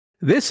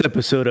This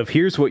episode of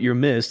Here's What You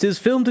Missed is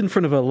filmed in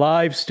front of a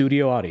live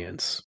studio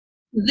audience.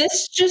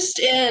 This just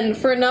in,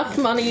 for enough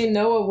money,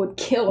 Noah would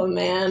kill a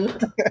man.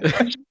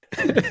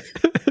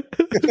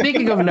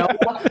 Speaking of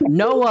Noah,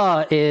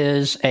 Noah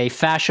is a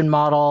fashion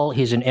model.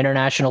 He's an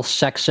international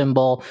sex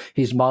symbol.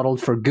 He's modeled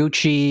for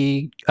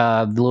Gucci,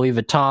 Louis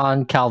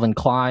Vuitton, Calvin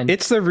Klein.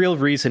 It's the real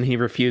reason he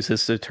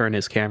refuses to turn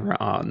his camera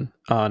on,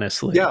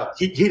 honestly. Yeah,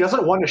 he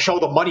doesn't want to show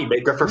the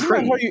moneymaker for free.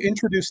 Remember how you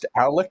introduced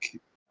Alec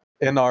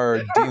in our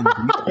D&D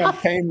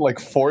campaign like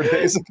 4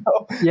 days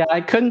ago? Yeah,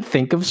 I couldn't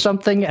think of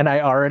something, and I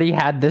already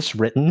had this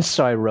written,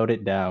 so I wrote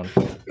it down.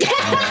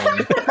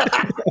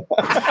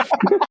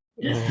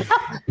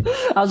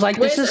 I was like,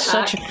 this is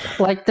such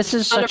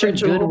a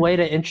good way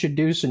to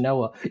introduce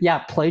Noah. Yeah,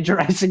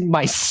 plagiarizing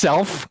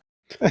myself.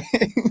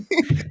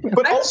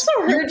 But I've also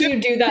heard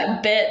you do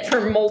that bit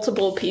for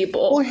multiple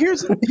people. Well,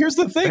 here's the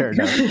thing.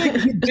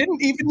 He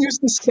didn't even use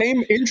the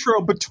same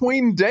intro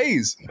between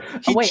days.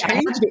 He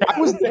changed it. I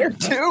was there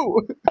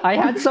too. I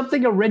had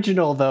something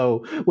original though,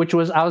 which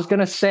was I was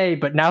gonna say,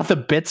 but now the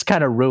bit's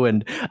kind of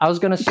ruined. I was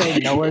gonna say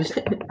Noah's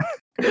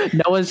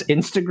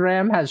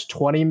Instagram has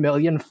 20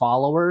 million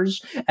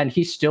followers, and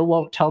he still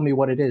won't tell me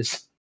what it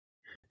is.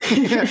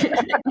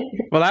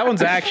 Well, that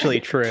one's actually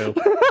true.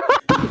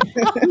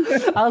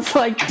 I was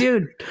like,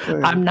 dude,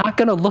 I'm not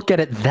going to look at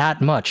it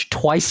that much.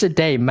 Twice a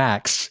day,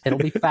 max. It'll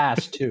be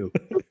fast, too.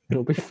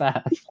 It'll be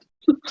fast.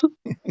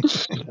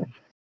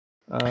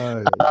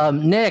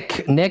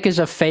 Nick is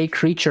a fey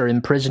creature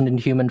imprisoned in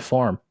human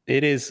form.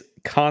 It is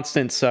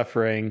constant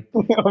suffering.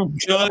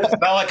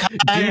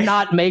 Do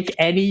not make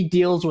any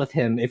deals with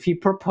him. If he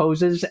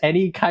proposes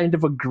any kind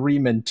of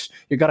agreement,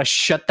 you gotta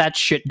shut that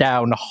shit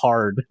down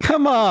hard.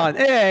 Come on.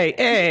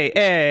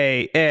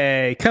 Hey,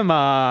 come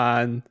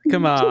on.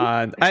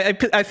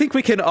 I think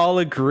we can all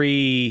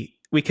agree.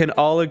 We can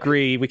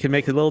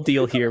make a little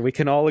deal here. We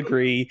can all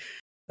agree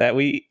that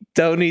we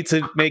don't need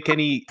to make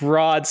any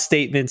broad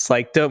statements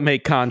like don't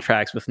make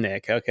contracts with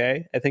Nick,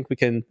 okay? I think we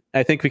can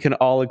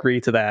all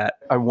agree to that.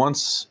 I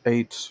once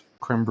ate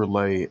creme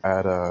brulee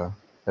at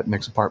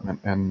Nick's apartment,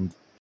 and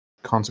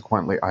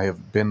consequently I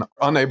have been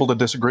unable to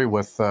disagree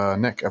with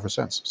Nick ever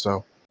since.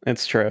 So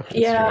it's true.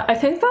 Yeah, I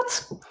think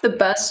that's the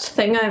best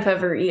thing I've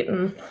ever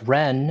eaten.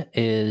 Ren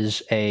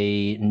is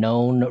a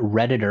known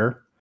Redditor.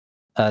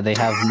 They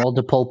have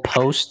multiple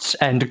posts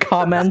and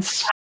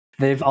comments.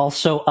 They've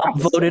also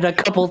upvoted a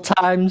couple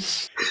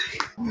times.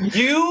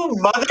 You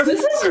mother! This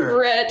is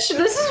rich.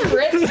 This is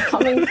rich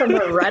coming from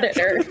a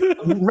Redditor.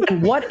 Ren,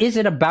 what is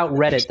it about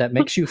Reddit that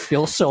makes you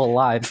feel so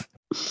alive?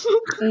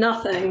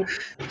 Nothing.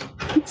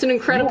 It's an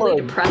incredibly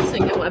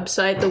depressing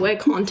website. The way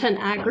content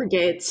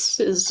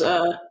aggregates is...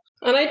 And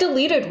I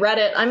deleted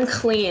Reddit. I'm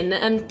clean.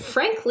 And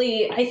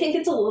frankly, I think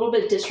it's a little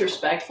bit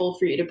disrespectful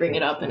for you to bring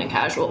it up in a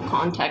casual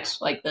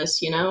context like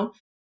this, you know?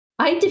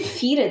 I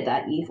defeated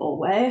that evil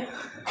way.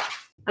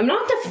 I'm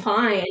not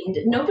defined.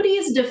 Nobody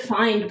is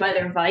defined by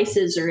their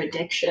vices or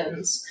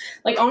addictions.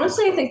 Like,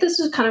 honestly, I think this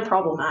is kind of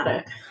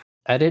problematic.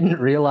 I didn't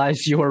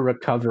realize you were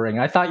recovering.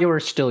 I thought you were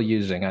still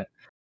using it.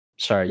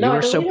 Sorry, you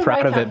were so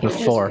proud of it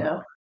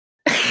before.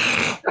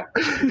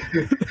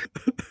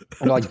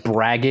 Like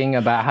bragging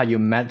about how you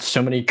met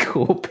so many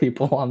cool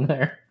people on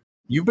there.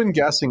 You've been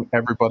gassing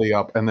everybody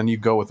up, and then you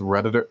go with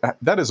Redditor.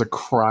 That is a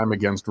crime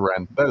against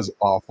Ren. That is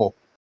awful.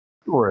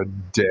 You're a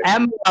dick.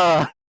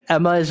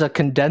 Emma is a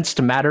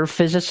condensed matter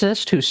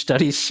physicist who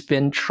studies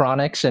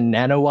spintronics and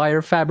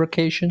nanowire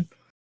fabrication.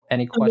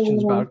 Any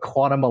questions about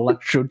quantum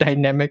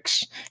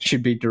electrodynamics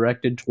should be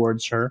directed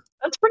towards her.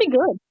 That's pretty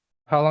good.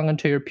 How long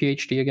until your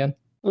PhD again?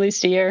 At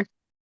least a year.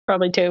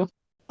 Probably 2.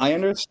 I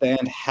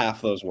understand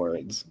half those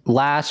words.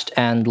 Last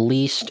and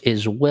least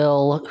is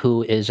Will,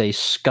 who is a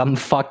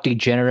scumfuck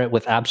degenerate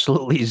with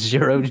absolutely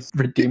zero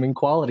redeeming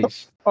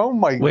qualities. Oh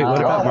my God. Wait, what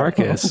about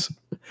Marcus?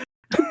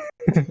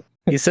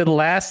 You said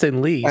last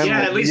and least.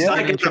 Yeah, at least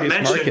I get to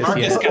mention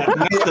Marcus got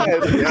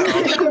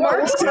nothing.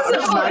 Marcus is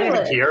a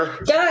pilot. Here.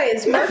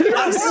 Guys, Marcus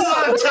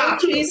is a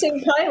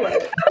chasing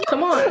pilot.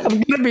 Come on. I'm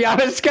going to be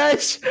honest,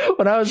 guys.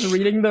 When I was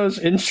reading those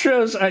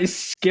intros, I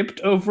skipped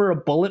over a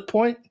bullet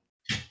point.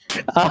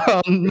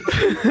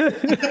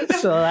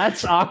 So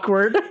that's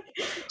awkward.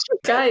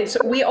 Guys,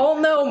 we all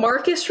know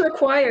Marcus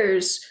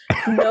requires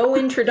no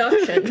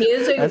introduction. He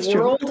is a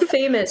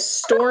world-famous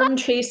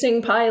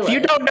storm-chasing pilot. If you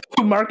don't know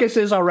who Marcus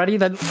is already,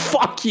 then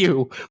fuck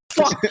you.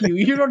 Fuck you.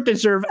 You don't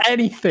deserve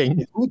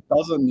anything. Who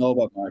doesn't know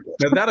about Marcus?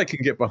 Now that I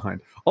can get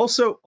behind.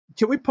 Also,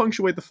 can we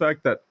punctuate the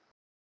fact that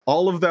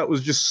all of that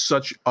was just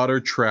such utter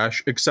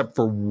trash, except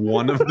for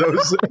one of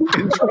those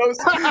intros?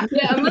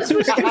 Yeah, unless we're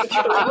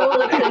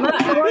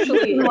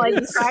actually like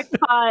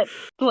crackpot,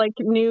 like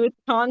new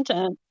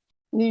content.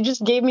 You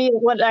just gave me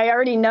what I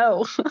already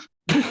know.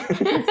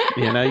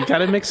 You know, you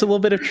gotta mix a little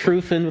bit of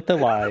truth in with the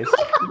lies.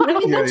 I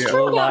mean, that's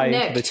true about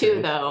Nick,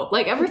 too, though.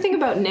 Like, everything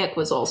about Nick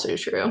was also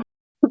true.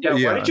 Yeah,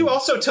 why did you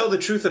also tell the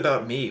truth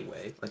about me,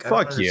 Wade? Like, I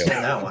Fuck don't you.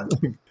 understand that one.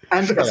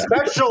 And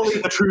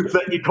especially the truth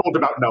that you told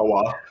about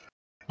Noah.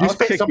 You I'll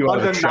spit kick some you out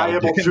of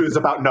undeniable Chaldea. truths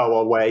about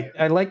Noah away.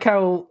 I like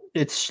how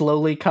it's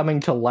slowly coming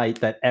to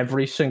light that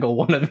every single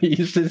one of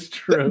these is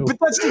true. But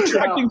that's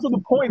detracting from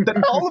the point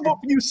that all of what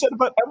you said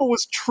about Emma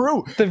was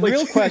true. The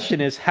real question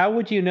is, how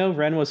would you know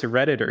Ren was a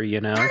Redditor, you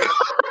know?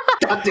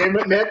 God damn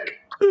it, Nick.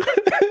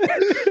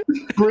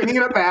 Bringing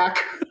it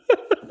back.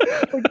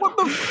 Like, what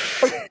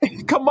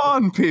the come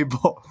on,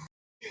 people.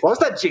 What was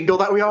that jingle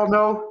that we all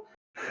know?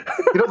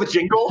 You know the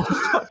jingle?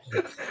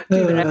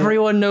 Dude,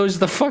 everyone knows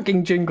the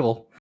fucking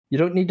jingle. You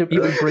don't need to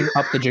even bring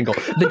up the jingle.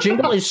 The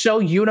jingle is so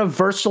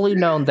universally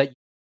known that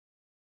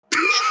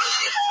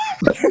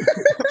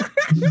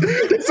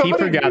He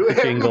forgot the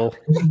jingle.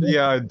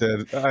 Yeah, I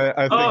did. I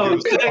think Oh, it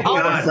was, thank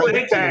God. Thank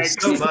you thanks.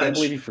 so I can't much.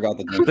 believe you forgot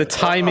the jingle. The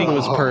timing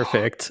was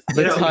perfect.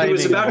 The You know, timing he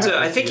was about to.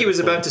 I was think he was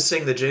beautiful. about to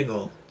sing the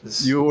jingle.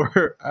 This- you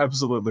were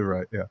absolutely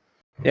right. Yeah.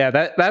 Yeah,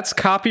 that's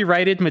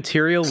copyrighted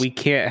material. We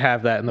can't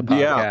have that in the podcast.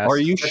 Yeah. Are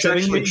you That's shitting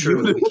actually me?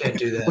 true. We can't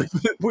do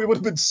that. We would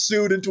have been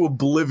sued into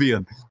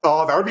oblivion.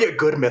 Oh, that would be a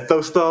good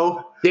mythos,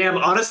 though. Damn,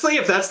 honestly,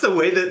 if that's the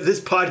way that this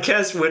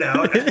podcast went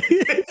out,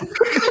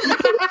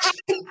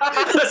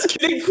 us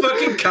getting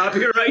fucking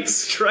copyright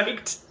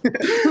striked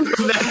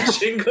from that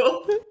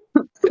jingle.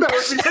 That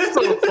would be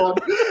so fun.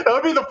 That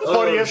would be the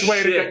funniest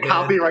way to shit, get man.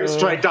 copyright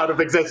striked out of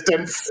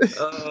existence.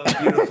 Oh,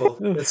 beautiful.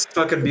 It's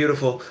fucking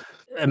beautiful.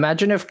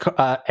 imagine if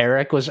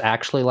Eric was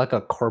actually like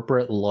a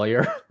corporate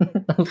lawyer.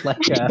 Like,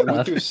 I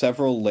went through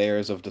several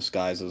layers of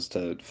disguises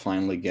to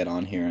finally get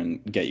on here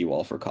and get you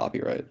all for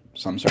copyright.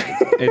 So I'm sorry.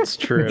 It's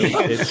true.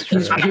 It's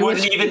true. I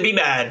wouldn't even be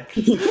mad.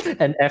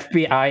 an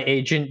FBI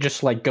agent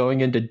just like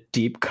going into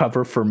deep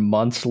cover for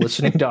months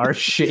listening to our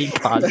shitty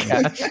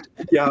podcast.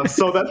 Yeah,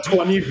 so that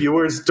 20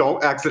 viewers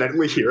don't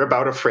accidentally hear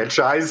about a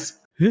franchise.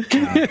 Yeah.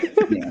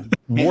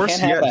 Worse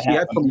can't have yet, that he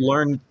had to happen.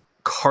 learn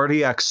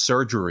cardiac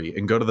surgery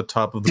and go to the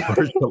top of the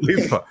Burj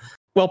Khalifa.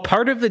 Well,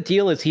 part of the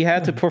deal is he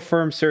had to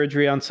perform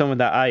surgery on someone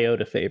that I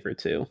owed a favor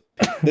to.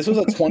 This was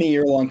a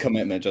 20-year-long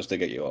commitment just to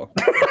get you all.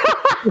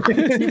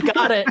 You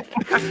got it.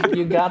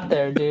 You got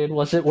there, dude.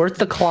 Was it worth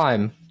the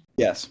climb?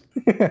 Yes.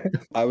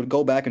 I would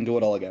go back and do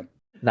it all again.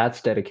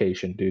 That's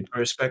dedication, dude. I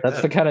respect That's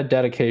that. the kind of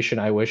dedication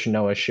I wish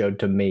Noah showed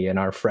to me in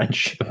our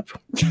friendship.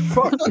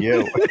 Fuck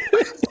you.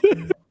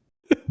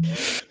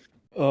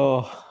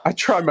 Oh, I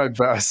tried my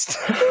best.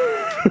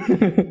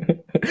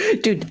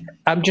 Dude,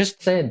 I'm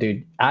just saying,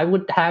 dude. I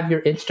would have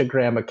your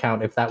Instagram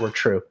account if that were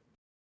true.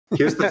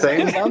 Here's the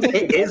thing. Sounds like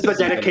It is the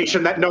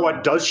dedication that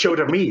Noah does show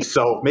to me,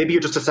 so maybe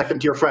you're just a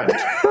second to your friend.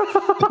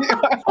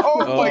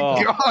 Oh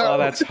my god. Oh,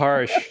 that's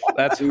harsh.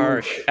 That's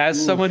harsh.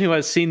 As someone who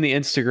has seen the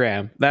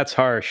Instagram, that's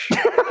harsh.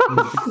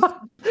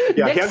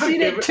 Yeah, Nick's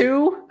seen it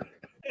too.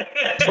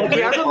 He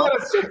hasn't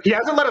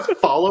let us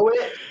follow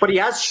it, but he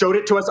has showed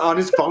it to us on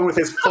his phone with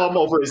his thumb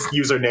over his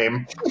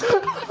username.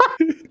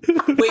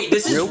 Wait,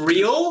 this is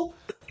real?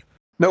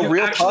 No, You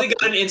real actually talk.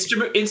 got an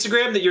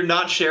Instagram that you're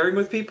not sharing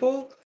with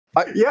people?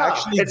 Yeah,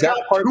 actually, it's that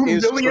got part 2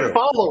 is million true.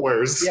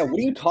 followers. Yeah, what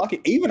are you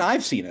talking? Even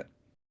I've seen it.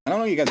 I don't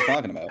know what you guys are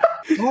talking about.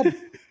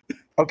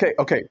 Okay.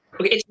 Okay,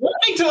 it's one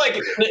thing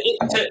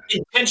to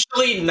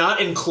intentionally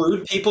not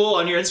include people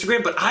on your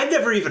Instagram, but I've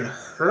never even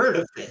heard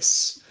of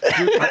this.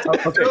 Okay.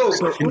 So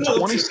So in cool to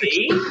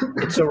 2016, me.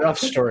 It's a rough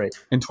story.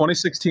 in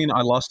 2016,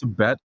 I lost a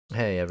bet.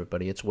 Hey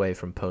everybody, it's Way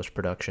from Post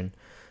Production.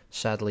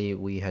 Sadly,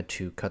 we had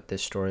to cut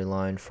this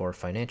storyline for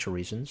financial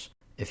reasons.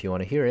 If you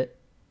want to hear it,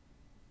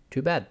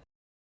 too bad.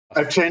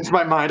 I've changed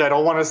my mind. I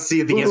don't want to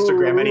see the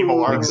Instagram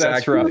anymore. Exactly.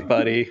 That's rough,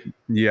 buddy.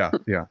 Yeah.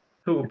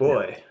 Oh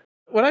boy.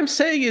 What I'm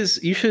saying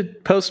is you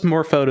should post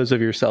more photos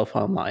of yourself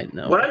online,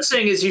 though. What I'm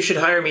saying is you should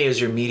hire me as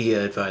your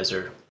media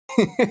advisor.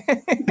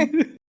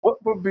 What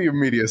would be your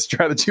media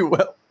strategy?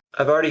 Well,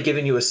 I've already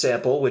given you a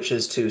sample, which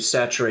is to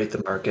saturate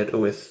the market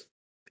with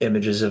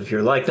images of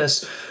your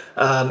likeness,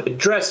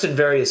 dressed in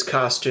various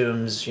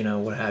costumes,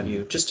 what have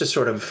you, just to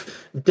sort of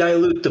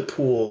dilute the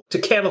pool, to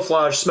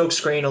camouflage, smoke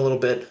screen a little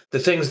bit, the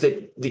things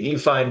that you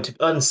find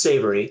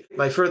unsavory.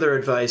 My further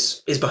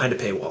advice is behind a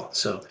paywall,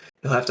 so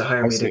you'll have to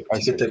hire me to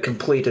get the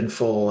complete and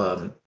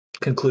full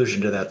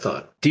conclusion to that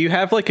thought. Do you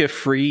have like a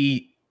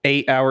free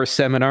 8-hour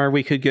seminar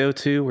we could go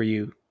to where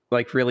you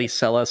like really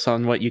sell us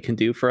on what you can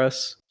do for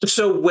us?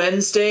 So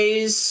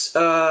Wednesdays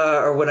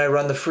are when I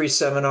run the free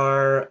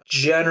seminar.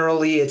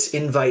 Generally, it's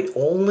invite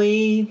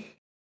only.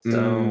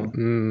 So,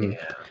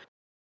 yeah.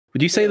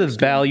 Would you say the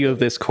value of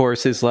this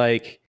course is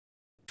like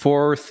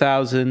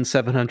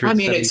 $4,777? I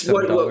mean, it's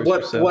or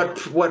so?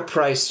 what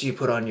price do you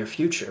put on your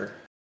future?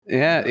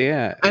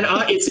 Yeah. And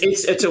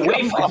it's a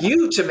way for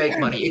you to make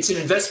money. It's an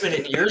investment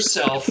in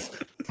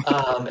yourself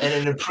and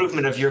an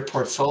improvement of your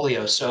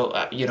portfolio. So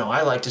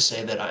I like to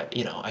say that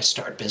I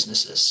start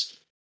businesses.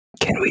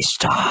 Can we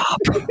stop?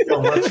 You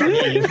don't work for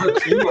me.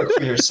 You work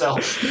for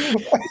yourself.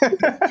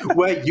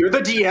 Wait, you're the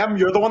DM.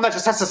 You're the one that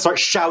just has to start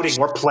shouting,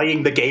 "We're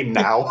playing the game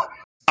now."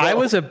 I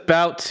was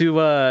about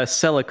to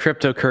sell a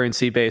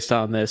cryptocurrency based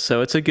on this,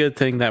 so it's a good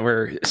thing that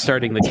we're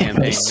starting the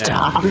campaign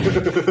now.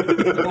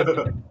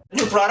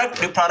 New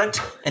product,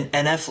 an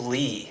NF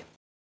Lee.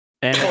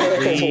 And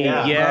we,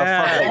 yeah.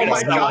 yeah. Oh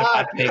my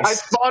god! I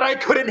thought I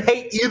couldn't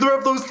hate either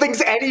of those things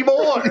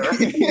anymore.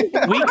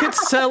 We could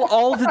sell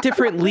all the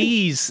different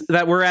Lees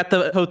that were at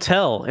the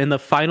hotel in the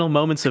final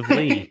moments of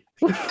Lee.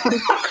 Yo,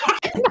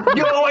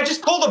 I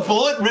just pulled a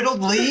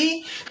bullet-riddled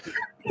Lee.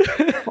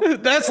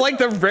 That's like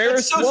the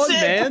rarest so one,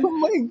 sick. man. Oh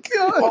my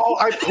god! Oh,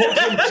 I pulled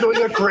him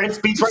doing a grand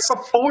speech right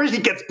before he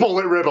gets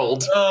bullet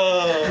riddled.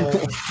 Oh,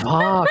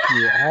 Fuck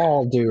you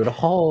all, dude.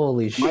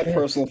 Holy My shit.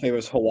 personal favorite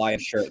is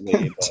Hawaiian shirt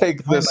Lee. but-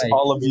 Take this, Oh my-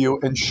 all of you,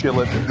 and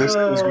shill it. This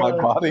is my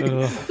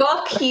body.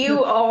 Fuck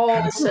you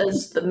all,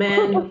 says the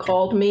man who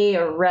called me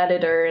a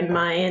Redditor in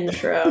my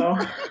intro.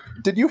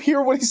 Did you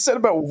hear what he said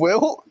about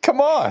Will?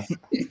 Come on.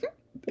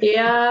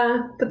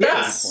 Yeah, but Yeah.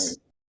 that's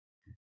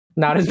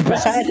Not as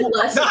bad.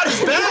 less. not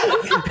as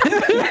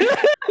bad.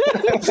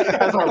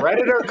 As a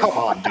redditor, come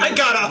on, dude. I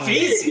got off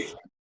easy.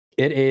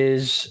 It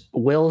is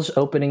Will's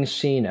opening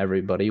scene,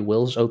 everybody.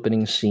 Will's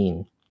opening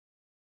scene.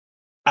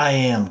 I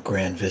am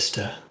Grand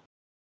Vista.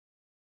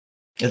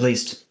 At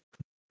least,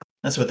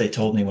 that's what they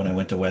told me when I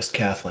went to West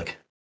Catholic.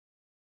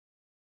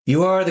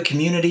 You are the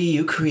community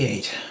you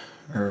create,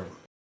 or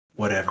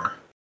whatever.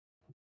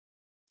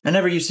 I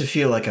never used to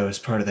feel like I was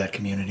part of that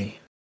community.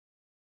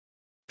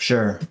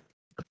 Sure,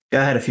 I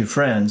had a few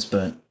friends,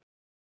 but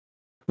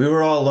we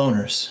were all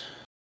loners,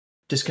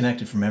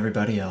 disconnected from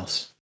everybody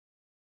else.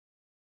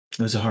 It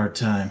was a hard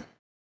time.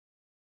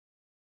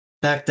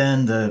 Back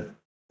then, the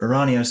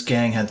Iranios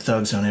gang had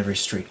thugs on every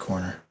street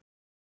corner.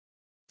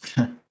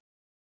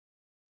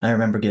 I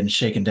remember getting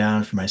shaken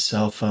down for my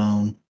cell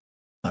phone,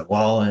 my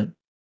wallet.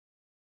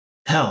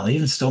 Hell, they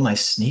even stole my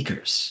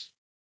sneakers.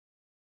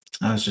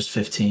 I was just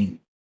 15.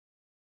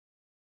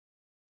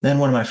 Then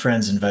one of my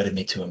friends invited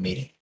me to a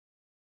meeting.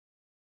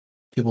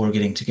 People were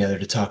getting together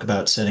to talk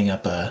about setting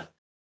up a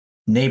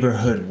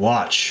neighborhood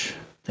watch,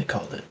 they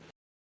called it.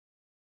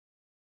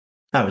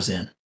 I was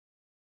in.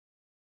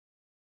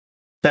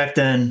 Back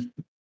then,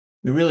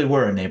 we really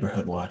were a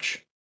neighborhood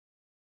watch.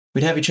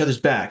 We'd have each other's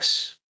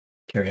backs,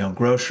 carry home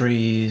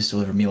groceries,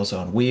 deliver meals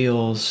on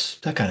wheels,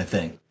 that kind of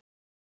thing.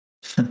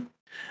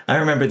 I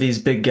remember these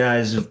big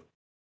guys with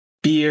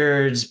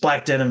beards,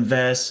 black denim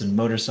vests, and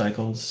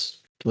motorcycles,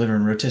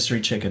 delivering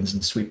rotisserie chickens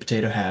and sweet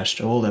potato hash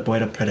to old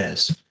Abuelo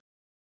Perez. It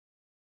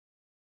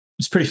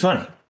was pretty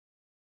funny.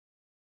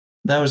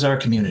 That was our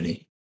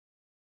community.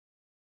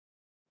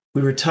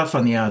 We were tough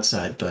on the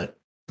outside, but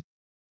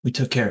we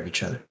took care of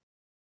each other.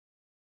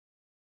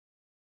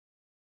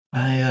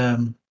 I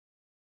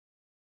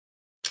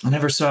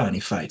never saw any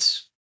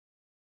fights,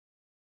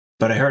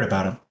 but I heard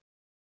about them.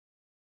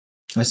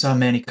 I saw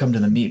Manny come to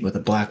the meet with a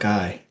black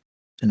eye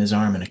and his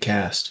arm in a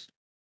cast.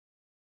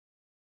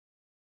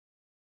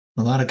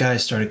 A lot of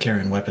guys started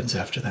carrying weapons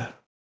after that.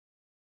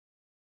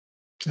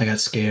 I got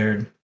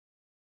scared,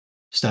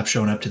 stopped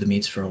showing up to the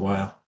meets for a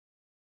while.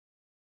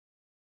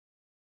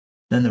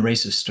 Then the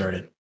races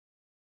started.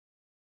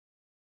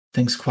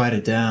 Things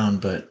quieted down,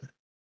 but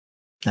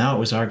now it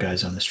was our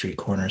guys on the street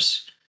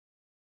corners.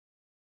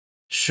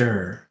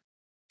 Sure,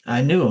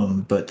 I knew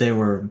them, but they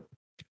were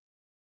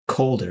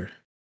colder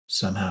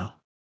somehow.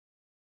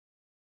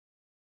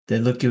 They'd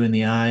look you in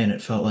the eye and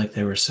it felt like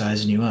they were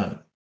sizing you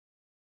up,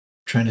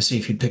 trying to see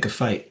if you'd pick a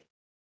fight.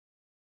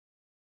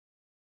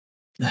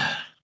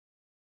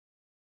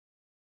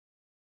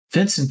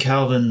 Vince and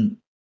Calvin,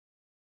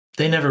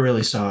 they never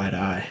really saw eye to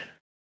eye.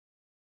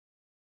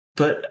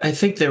 But I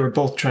think they were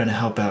both trying to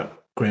help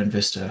out Grand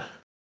Vista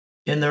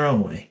in their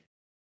own way.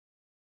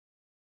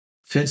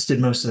 Vince did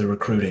most of the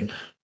recruiting.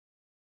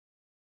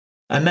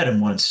 I met him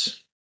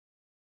once.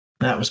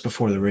 That was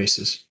before the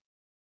races.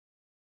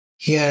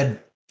 He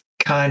had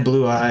kind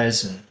blue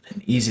eyes and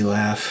an easy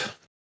laugh.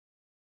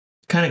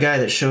 The kind of guy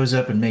that shows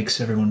up and makes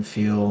everyone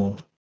feel,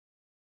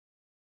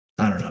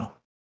 I don't know,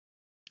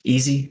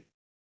 easy,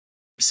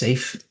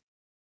 safe.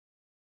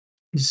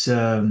 He's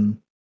a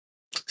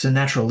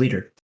natural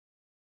leader.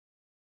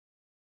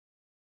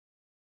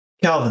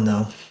 Calvin,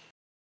 though,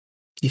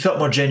 he felt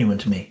more genuine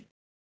to me.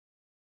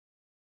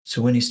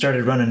 So when he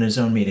started running his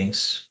own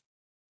meetings,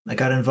 I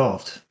got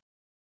involved.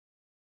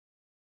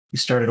 We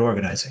started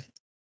organizing.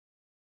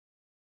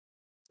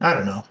 I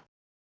don't know.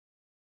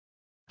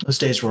 Those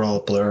days were all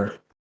a blur.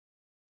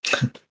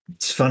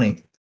 It's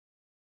funny.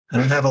 I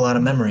don't have a lot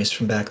of memories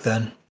from back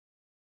then.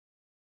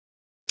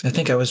 I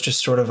think I was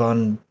just sort of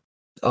on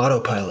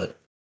autopilot,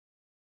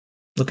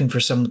 looking for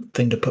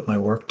something to put my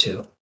work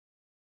to.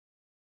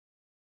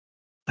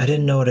 I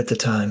didn't know it at the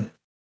time,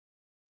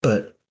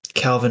 but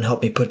Calvin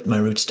helped me put my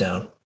roots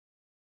down.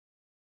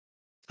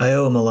 I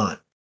owe him a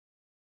lot.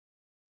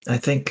 I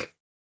think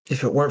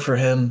if it weren't for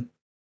him,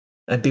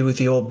 I'd be with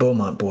the old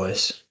Beaumont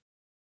boys,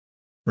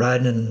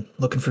 riding and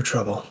looking for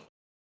trouble.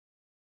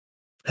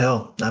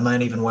 Hell, I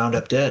might even wound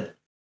up dead.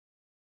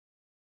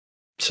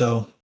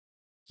 So,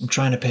 I'm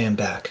trying to pay him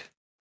back.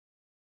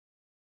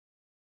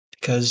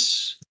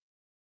 Because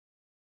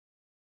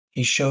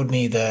he showed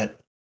me that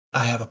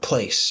I have a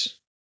place.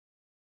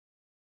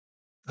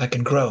 I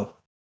can grow.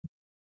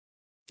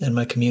 And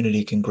my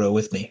community can grow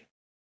with me.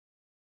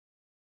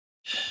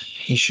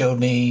 He showed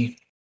me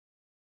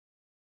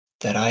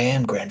that I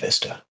am Grand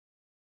Vista.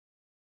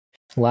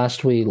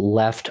 Last we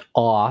left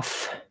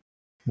off,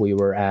 we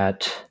were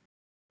at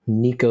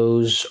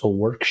Nico's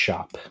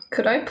workshop.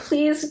 Could I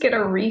please get a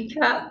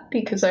recap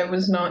because I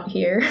was not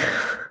here?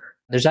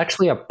 There's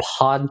actually a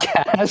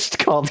podcast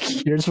called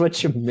Here's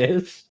What You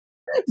Missed.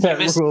 I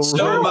missed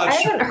so much. I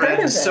haven't heard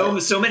of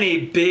it. So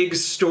many big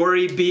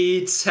story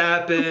beats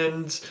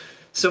happened.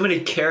 So many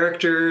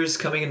characters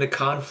coming into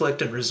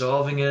conflict and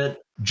resolving it.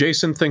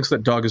 Jason thinks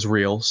that dog is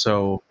real,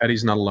 so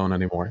Eddie's not alone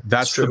anymore.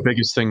 That's the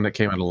biggest thing that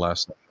came out of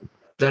last night.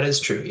 That is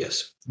true,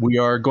 yes. We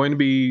are going to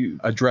be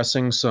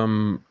addressing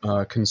some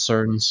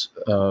concerns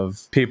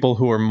of people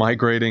who are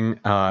migrating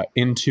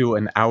into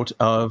and out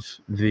of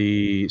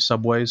the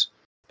subways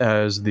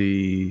as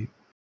the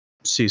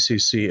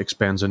CCC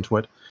expands into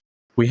it.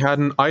 We had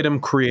an item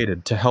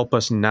created to help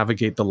us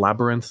navigate the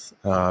labyrinth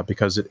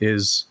because it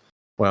is,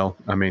 well,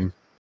 I mean,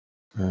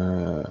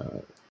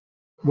 what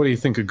do you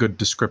think a good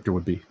descriptor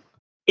would be?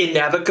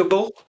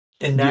 Innavigable?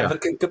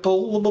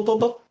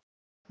 Innavigable?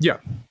 Yeah.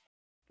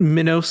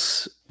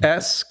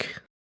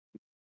 Minos-esque?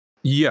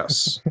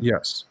 Yes,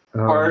 yes.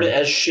 Hard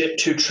as shit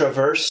to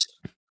traverse?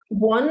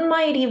 One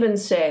might even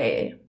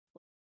say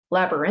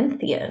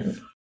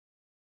labyrinthian.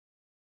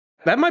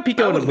 That might be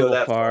going a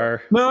little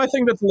far. No, I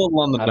think that's a little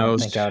on the I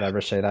nose. don't think I would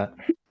ever say that.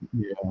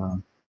 Yeah.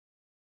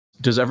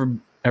 Does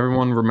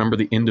everyone remember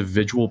the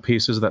individual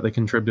pieces that they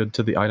contributed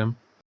to the item?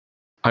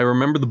 I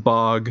remember the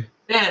bog.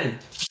 Fen,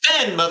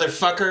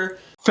 motherfucker.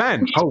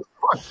 Fen! Oh,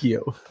 fuck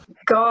you.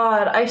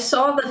 God, I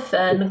saw the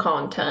Fen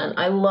content.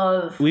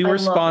 We were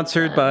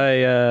sponsored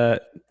by,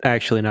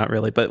 actually not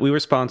really, but we were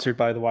sponsored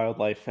by the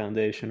Wildlife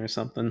Foundation or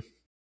something.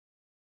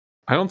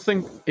 I don't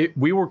think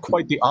we were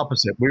quite the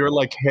opposite. We were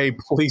like, hey,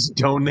 please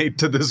donate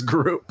to this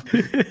group.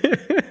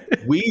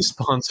 We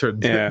sponsored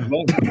them.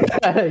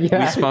 Yeah,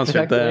 we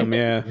sponsored them,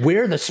 yeah.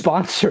 We're the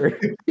sponsor.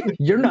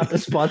 You're not the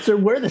sponsor,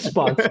 we're the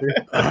sponsor.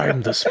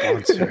 I'm the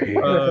sponsor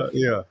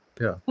here.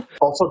 Yeah.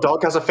 Also,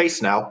 dog has a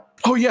face now.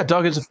 Oh, yeah,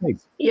 dog has a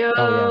face. Yo.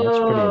 Oh, yeah, that's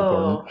pretty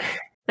important.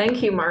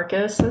 Thank you,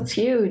 Marcus. That's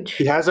huge.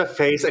 He has a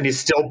face and he's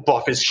still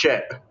buff as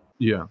shit.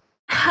 Yeah.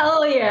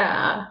 Hell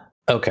yeah.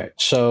 Okay,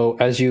 so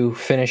as you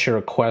finish your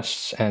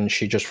requests and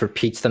she just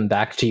repeats them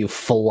back to you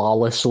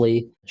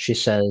flawlessly, she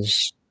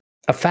says,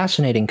 "A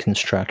fascinating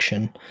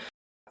construction.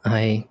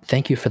 I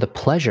thank you for the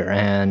pleasure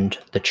and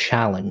the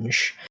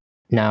challenge.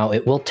 Now,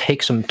 it will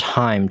take some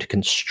time to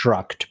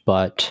construct,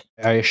 but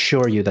I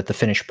assure you that the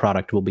finished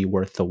product will be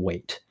worth the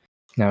wait.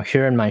 Now,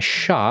 here in my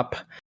shop,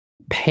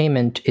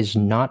 payment is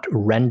not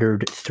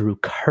rendered through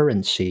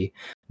currency,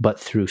 but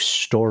through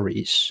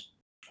stories.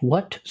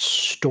 What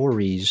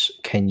stories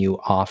can you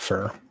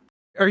offer?"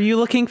 Are you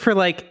looking for,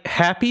 like,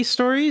 happy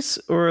stories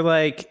or,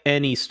 like,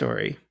 any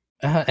story?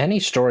 Any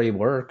story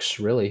works,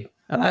 really.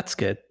 Oh, that's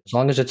good. As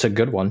long as it's a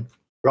good one.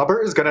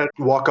 Robert is gonna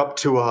walk up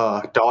to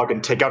a dog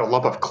and take out a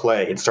lump of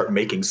clay and start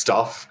making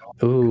stuff.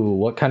 Ooh,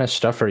 what kind of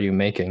stuff are you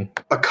making?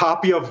 A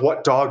copy of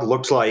what dog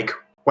looked like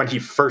when he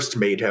first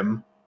made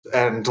him,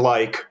 and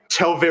like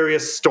tell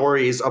various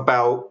stories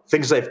about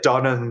things they've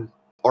done and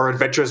our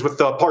adventures with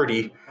the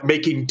party,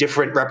 making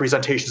different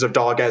representations of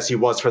dog as he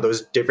was for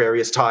those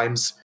various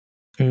times.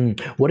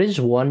 What is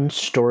one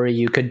story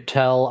you could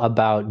tell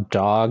about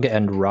Dog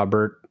and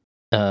Robert,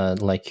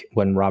 like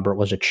when Robert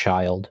was a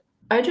child?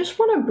 I just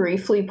want to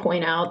briefly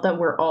point out that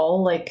we're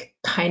all like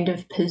kind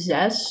of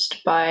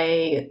possessed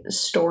by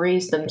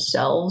stories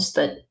themselves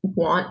that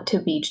want to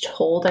be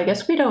told. I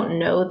guess we don't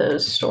know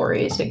those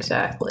stories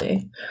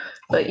exactly,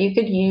 but you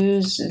could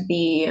use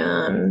the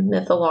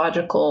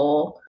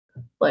mythological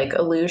like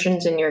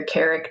illusions in your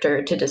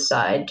character to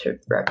decide to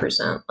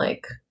represent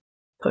like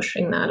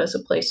pushing that as a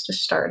place to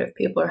start if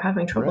people are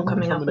having trouble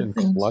coming up with in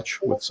things.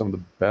 clutch with some of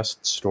the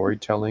best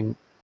storytelling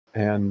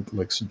and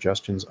like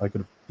suggestions I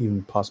could have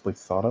even possibly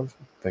thought of.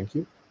 Thank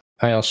you.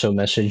 I also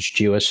messaged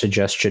you a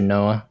suggestion,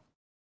 Noah.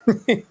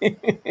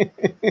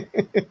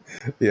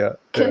 Yeah.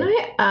 Can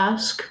I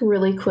ask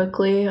really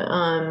quickly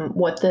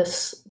what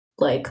this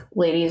like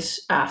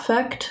lady's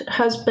affect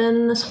has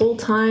been this whole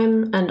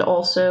time, and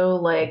also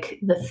like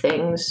the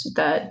things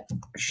that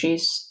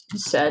she's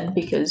said,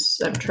 because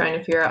I'm trying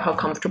to figure out how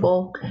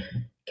comfortable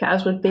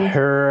Kaz would be.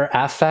 Her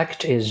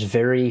affect is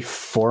very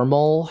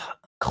formal,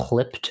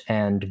 clipped,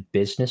 and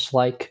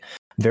businesslike,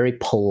 very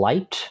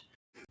polite,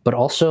 but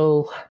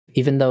also,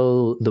 even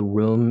though the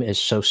room is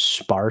so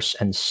sparse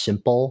and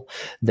simple,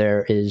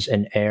 there is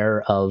an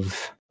air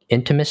of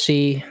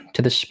intimacy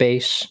to the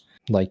space,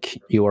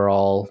 like you are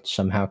all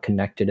somehow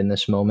connected in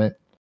this moment.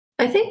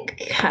 I think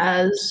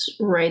Kaz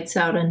writes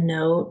out a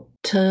note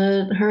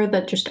to her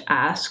that just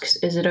asks,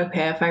 is it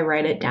okay if I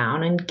write it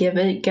down and get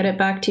it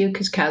back to you?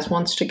 Because Kaz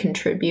wants to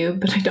contribute,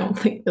 but I don't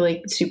think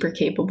like super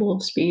capable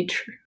of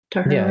speech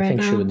to her. Yeah, I right think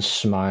now. she would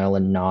smile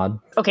and nod.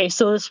 Okay,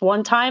 so this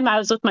one time I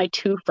was with my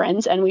two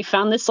friends and we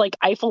found this like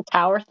Eiffel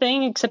Tower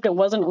thing, except it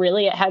wasn't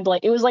really.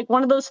 It was like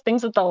one of those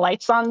things with the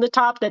lights on the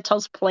top that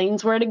tells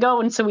planes where to go.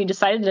 And so we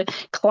decided to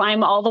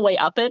climb all the way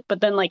up it.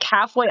 But then like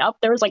halfway up,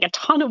 there was like a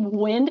ton of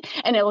wind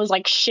and it was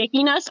like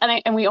shaking us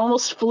and we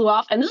almost flew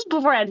off. And this is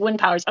before I had wind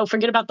powers. Oh,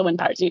 forget about the wind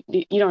powers. You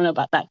don't know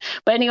about that.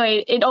 But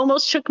anyway, it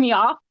almost shook me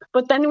off.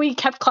 But then we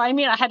kept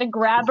climbing. I had to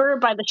grab her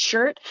by the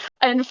shirt.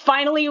 And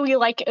finally we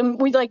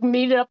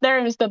made it up there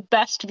and it was the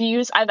best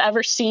views I've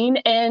ever seen.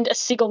 And a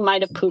seagull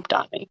might have pooped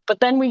on me. But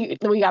then we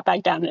got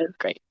back down and it was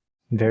great.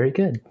 Very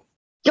good.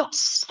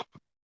 Yes.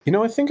 You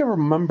know, I think I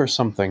remember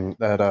something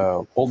that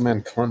Old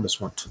Man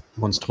Columbus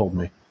once told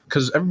me.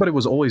 Because everybody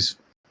was always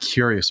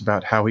curious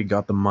about how he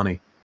got the money.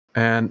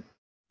 And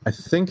I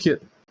think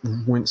it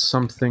went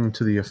something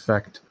to the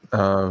effect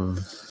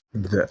of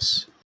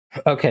this.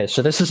 Okay,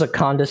 so this is a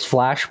Condis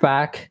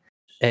flashback.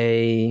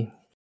 A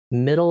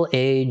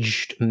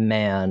middle-aged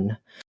man,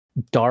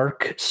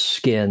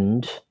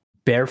 dark-skinned,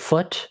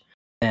 barefoot,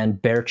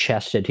 and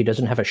bare-chested. He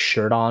doesn't have a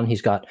shirt on.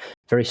 He's got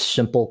very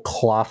simple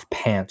cloth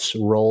pants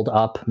rolled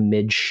up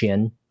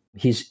mid-shin.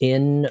 He's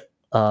in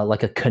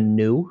like a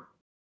canoe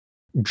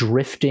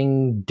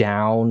drifting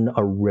down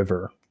a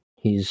river.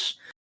 He's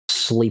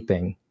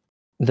sleeping.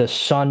 The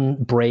sun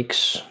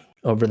breaks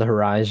over the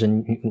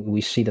horizon.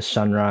 We see the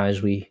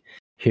sunrise. We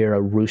hear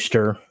a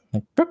rooster,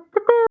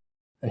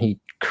 and he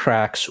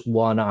cracks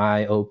one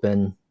eye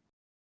open.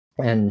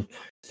 And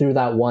through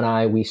that one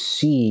eye, we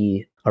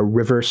see a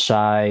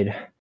riverside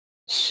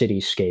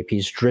cityscape.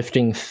 He's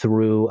drifting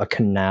through a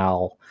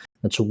canal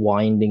that's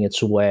winding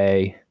its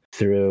way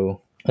through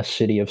a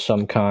city of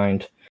some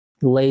kind.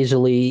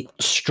 Lazily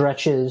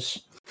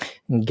stretches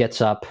and gets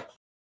up,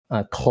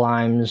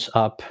 climbs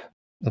up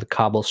the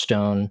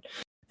cobblestone,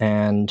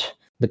 and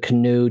the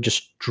canoe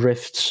just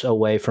drifts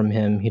away from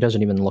him. He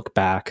doesn't even look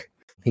back.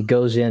 He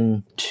goes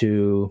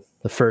into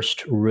the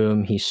first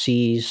room he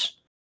sees.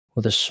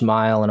 With a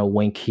smile and a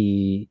wink,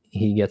 he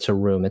gets a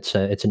room. It's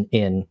an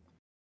inn.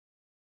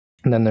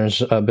 And then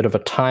there's a bit of a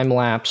time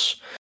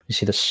lapse. You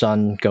see the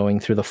sun going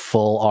through the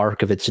full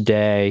arc of its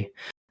day,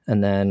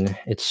 and then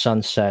it's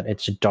sunset,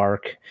 it's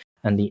dark,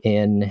 and the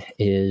inn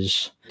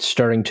is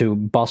starting to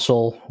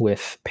bustle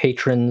with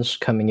patrons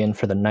coming in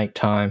for the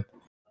nighttime.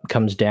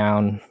 Comes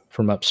down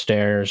from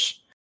upstairs,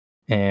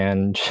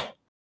 and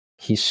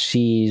he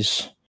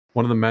sees...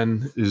 One of the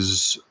men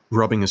is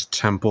rubbing his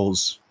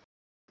temples,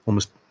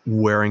 almost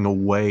wearing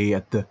away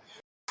at the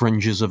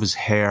fringes of his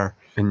hair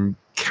and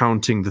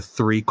counting the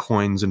 3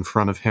 coins in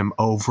front of him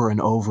over and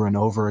over and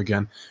over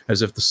again,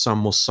 as if the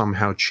sum will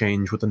somehow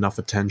change with enough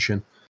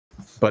attention.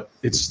 But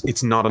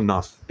it's not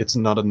enough. It's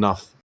not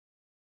enough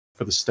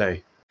for the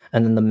stay.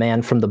 And then the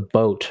man from the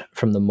boat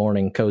from the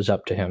morning goes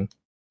up to him.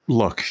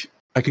 Look,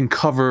 I can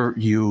cover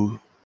you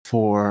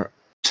for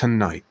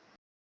tonight,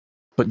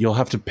 but you'll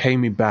have to pay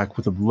me back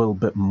with a little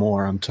bit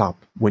more on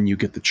top when you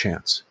get the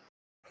chance.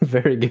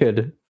 Very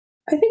good.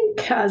 I think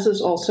Kaz is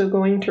also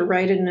going to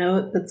write a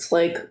note that's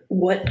like,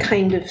 what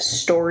kind of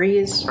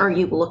stories are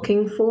you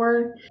looking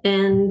for?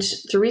 And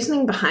the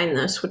reasoning behind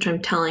this, which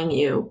I'm telling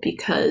you,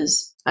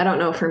 because I don't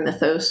know if her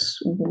mythos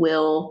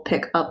will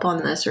pick up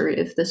on this or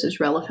if this is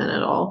relevant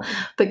at all,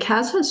 but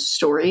Kaz has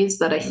stories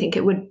that I think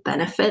it would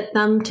benefit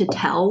them to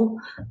tell,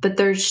 but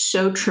they're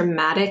so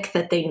traumatic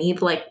that they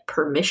need like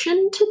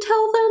permission to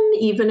tell them,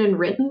 even in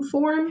written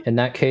form. In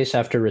that case,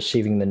 after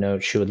receiving the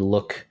note, she would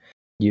look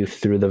you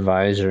through the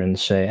visor and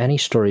say, any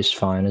story's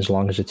fine as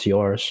long as it's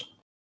yours.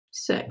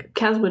 Sick.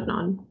 Kaz would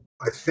nod.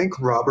 I think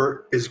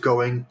Robert is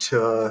going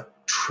to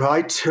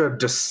try to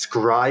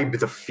describe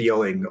the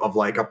feeling of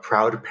like a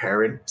proud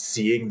parent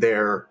seeing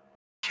their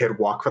kid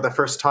walk for the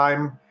first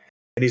time.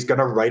 And he's going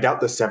to write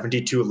out the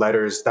 72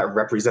 letters that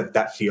represent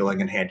that feeling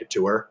and hand it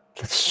to her.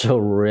 That's so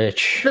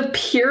rich. The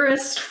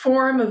purest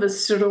form of a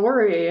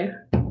story.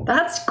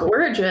 That's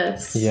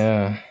gorgeous.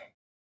 Yeah.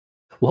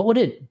 What would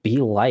it be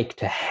like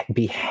to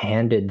be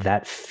handed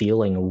that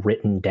feeling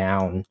written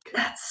down?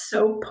 That's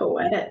so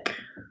poetic.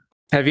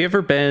 Have you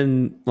ever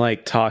been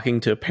like talking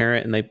to a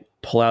parent and they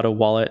pull out a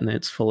wallet and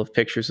it's full of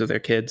pictures of their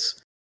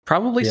kids?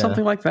 Probably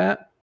something like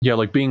that. Yeah,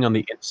 like being on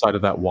the inside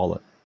of that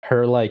wallet.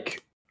 Her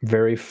like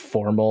very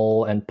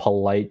formal and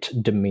polite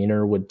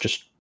demeanor would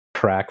just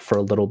crack for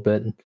a little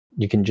bit.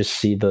 You can just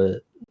see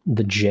the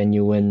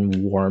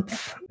genuine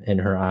warmth in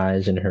her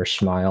eyes and her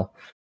smile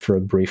for a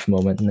brief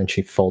moment, and then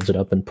she folds it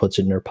up and puts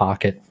it in her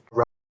pocket.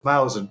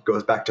 Smiles and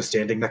goes back to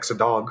standing next to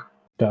Dog.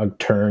 Dog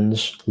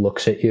turns,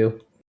 looks at you.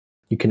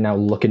 You can now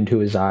look into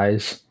his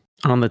eyes.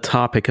 On the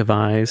topic of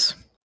eyes,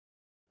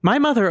 my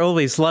mother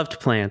always loved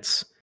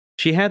plants.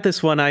 She had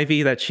this one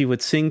ivy that she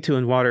would sing to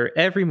and water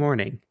every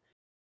morning,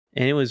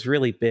 and it was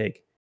really big.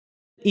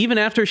 Even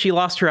after she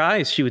lost her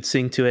eyes, she would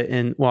sing to it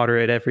and water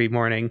it every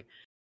morning.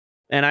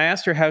 And I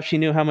asked her how she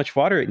knew how much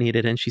water it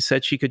needed, and she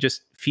said she could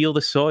just feel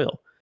the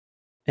soil.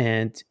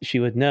 And she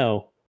would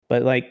know,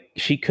 but like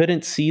she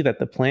couldn't see that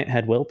the plant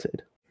had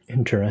wilted.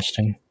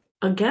 Interesting.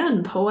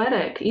 Again,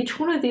 poetic. Each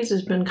one of these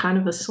has been kind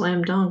of a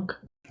slam dunk.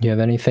 You have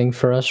anything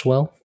for us,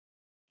 Will?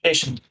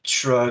 Patient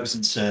shrugs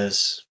and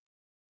says,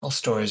 all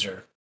stories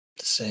are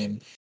the same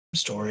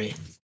story,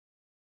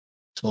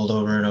 told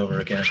over and over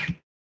again.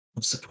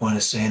 What's the point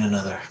of saying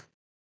another?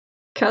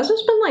 Kaz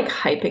has been like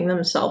hyping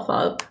themselves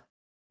up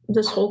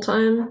this whole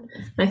time.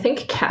 I think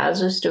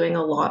Kaz is doing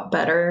a lot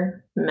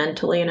better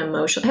mentally and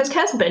emotionally. Has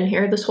Kaz been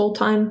here this whole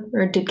time,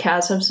 or did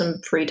Kaz have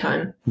some free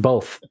time?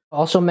 Both.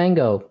 Also,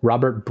 Mango.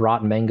 Robert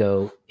brought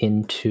Mango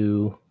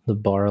into the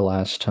bar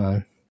last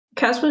time.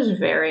 Kaz was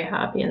very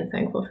happy and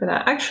thankful for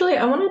that. Actually,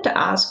 I wanted to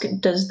ask,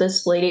 does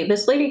this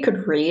lady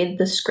could read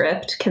the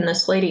script. Can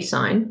this lady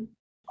sign?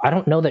 I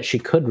don't know that she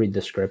could read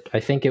the script. I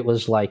think it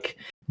was like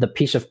the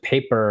piece of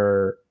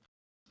paper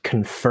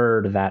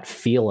conferred that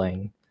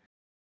feeling,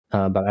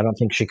 but I don't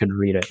think she could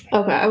read it.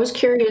 Okay, I was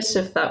curious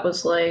if that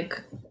was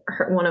like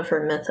one of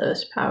her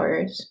mythos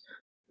powers.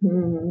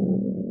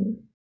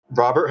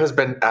 Robert has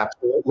been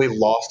absolutely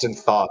lost in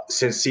thought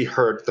since he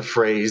heard the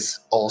phrase,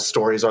 all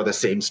stories are the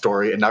same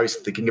story, and now he's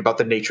thinking about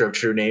the nature of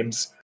true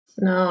names.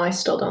 No, I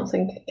still don't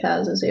think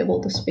Kaz is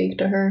able to speak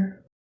to her.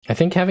 I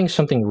think having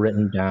something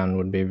written down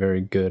would be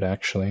very good,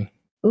 actually.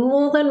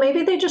 Well, then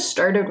maybe they just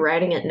started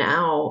writing it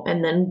now,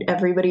 and then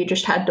everybody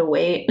just had to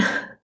wait.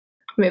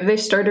 Maybe they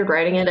started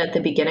writing it at the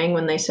beginning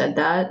when they said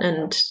that,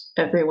 and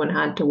everyone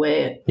had to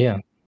wait. Yeah.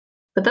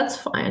 But that's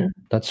fine.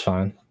 That's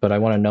fine. But I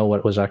want to know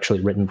what was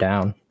actually written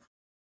down.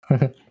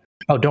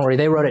 Oh, don't worry.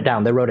 They wrote it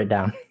down.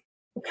 I'm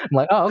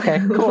like, oh, okay,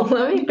 cool.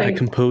 Let me I think.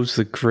 composed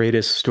the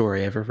greatest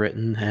story ever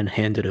written and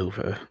handed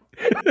over.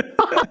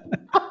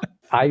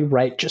 I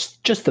write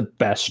just the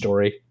best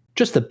story.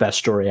 Just the best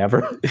story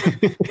ever.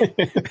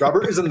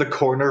 Robert is in the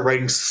corner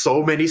writing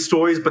so many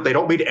stories, but they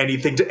don't mean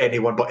anything to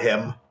anyone but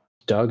him.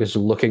 Doug is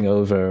looking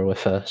over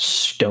with a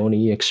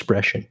stony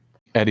expression.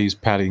 Eddie's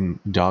patting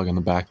Doug on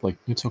the back, like,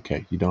 it's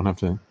okay. You don't have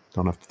to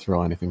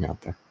throw anything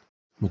out there.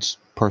 What's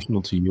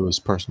personal to you is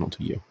personal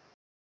to you.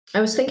 I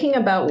was thinking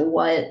about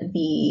what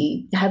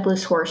the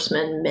Headless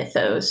Horseman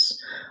mythos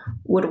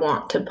would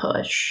want to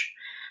push.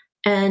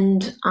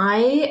 And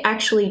I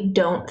actually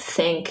don't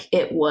think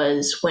it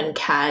was when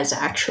Kaz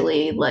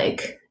actually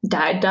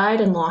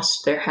died and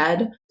lost their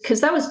head.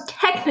 Because that was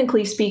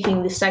technically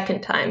speaking the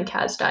second time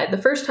Kaz died.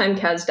 The first time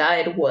Kaz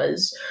died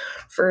was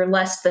for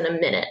less than a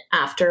minute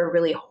after a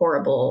really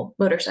horrible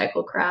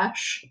motorcycle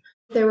crash.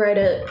 They write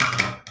it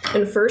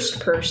in first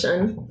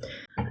person,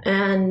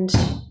 and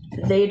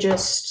they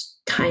just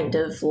kind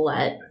of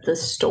let the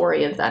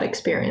story of that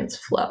experience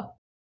flow.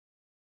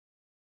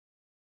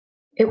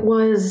 It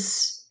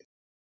was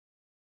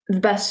the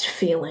best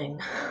feeling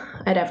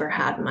I'd ever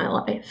had in my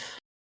life.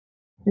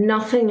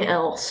 Nothing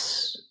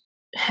else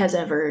has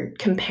ever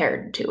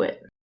compared to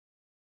it.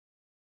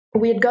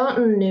 We had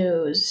gotten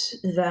news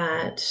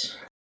that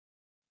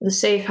the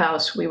safe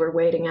house we were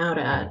waiting out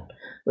at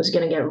was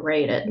going to get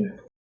raided.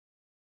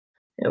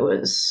 It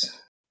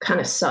was kind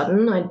of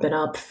sudden. I'd been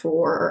up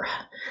for,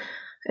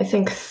 I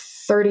think,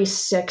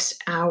 36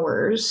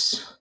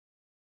 hours,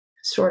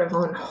 sort of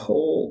on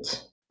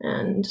hold.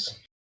 And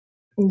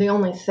the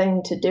only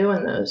thing to do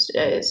in those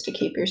days is to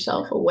keep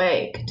yourself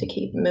awake, to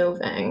keep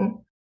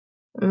moving.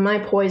 My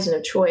poison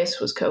of choice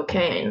was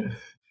cocaine,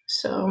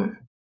 so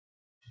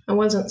I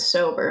wasn't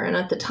sober, and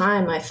at the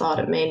time I thought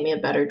it made me a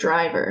better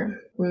driver,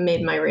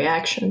 made my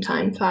reaction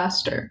time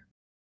faster.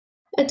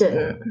 It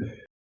didn't,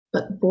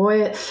 but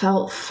boy, it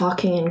felt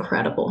fucking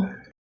incredible.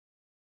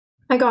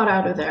 I got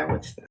out of there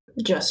with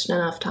just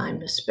enough time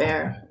to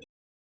spare.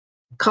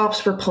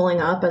 Cops were pulling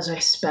up as I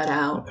sped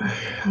out.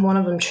 One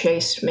of them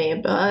chased me,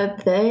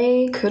 but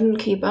they couldn't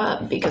keep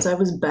up because I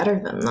was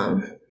better than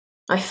them.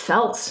 I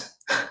felt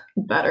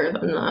better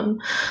than them.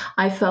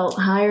 I felt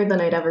higher than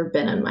I'd ever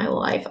been in my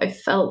life. I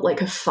felt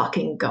like a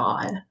fucking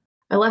god.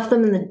 I left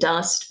them in the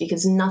dust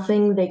because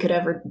nothing they could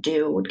ever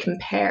do would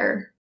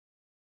compare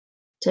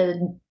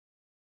to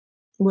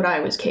what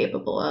I was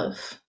capable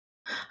of.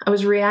 I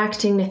was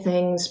reacting to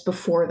things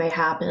before they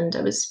happened.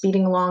 I was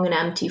speeding along an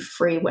empty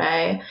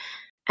freeway.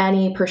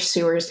 Any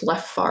pursuers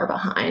left far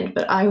behind,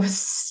 but I was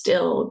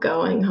still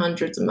going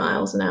hundreds of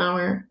miles an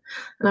hour,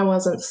 and I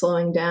wasn't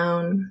slowing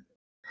down.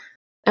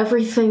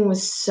 Everything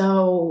was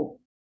so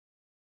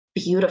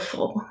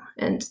beautiful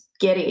and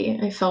giddy.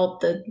 I felt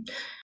the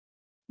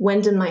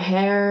wind in my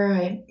hair.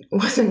 I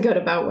wasn't good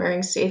about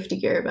wearing safety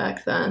gear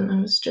back then.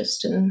 I was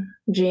just in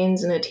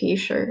jeans and a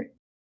t-shirt.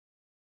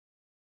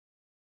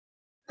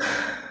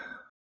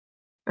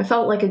 I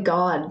felt like a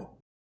god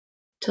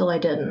till I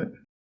didn't.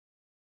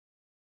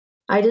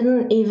 I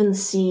didn't even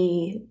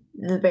see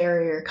the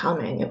barrier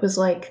coming. It was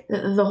like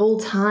the whole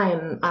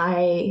time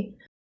I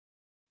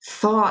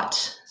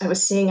thought I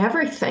was seeing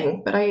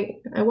everything, but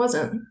I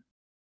wasn't.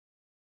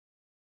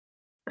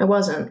 I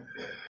wasn't.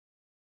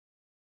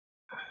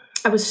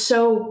 I was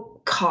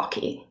so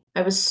cocky.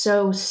 I was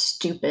so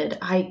stupid.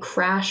 I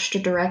crashed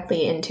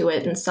directly into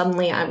it, and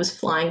suddenly I was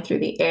flying through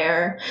the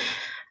air.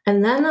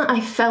 And then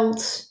I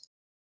felt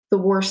the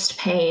worst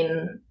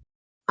pain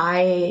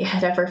I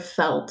had ever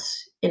felt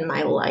in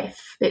my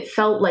life. It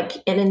felt like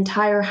an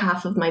entire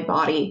half of my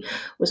body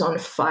was on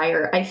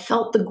fire. I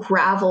felt the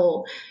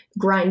gravel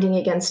grinding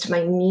against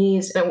my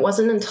knees, and it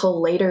wasn't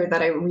until later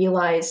that I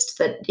realized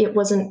that it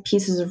wasn't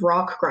pieces of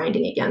rock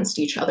grinding against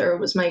each other. It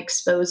was my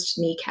exposed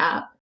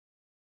kneecap.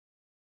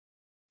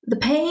 The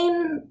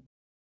pain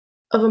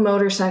of a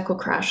motorcycle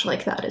crash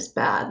like that is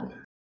bad.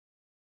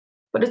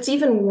 But it's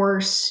even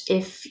worse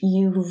if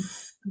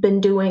you've been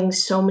doing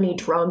so many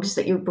drugs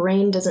that your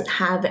brain doesn't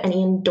have any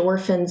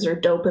endorphins or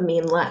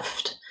dopamine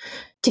left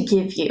to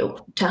give you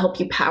to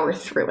help you power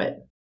through it.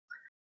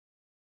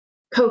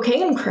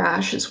 Cocaine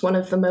crash is one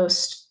of the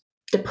most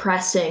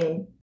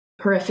depressing,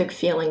 horrific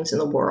feelings in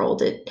the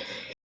world.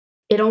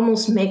 It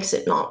almost makes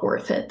it not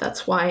worth it.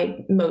 That's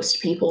why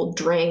most people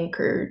drink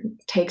or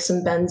take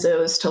some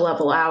benzos to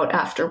level out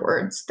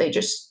afterwards. They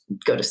just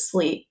go to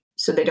sleep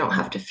so they don't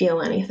have to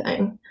feel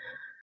anything.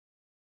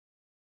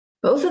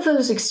 Both of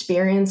those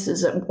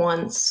experiences at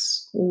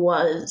once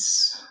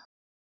was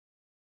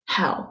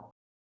hell.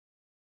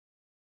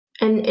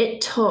 And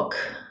it took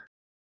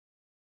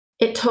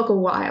a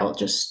while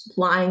just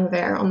lying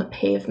there on the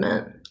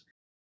pavement.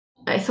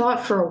 I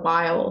thought for a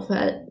while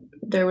that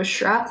there was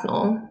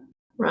shrapnel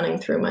running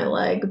through my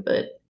leg,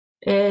 but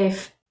I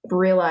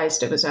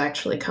realized it was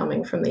actually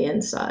coming from the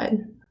inside.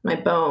 My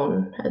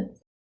bone had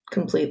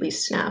completely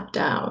snapped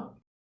out.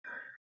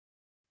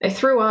 I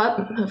threw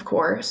up, of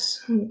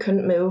course.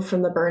 Couldn't move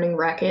from the burning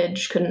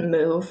wreckage, couldn't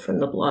move from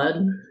the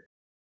blood.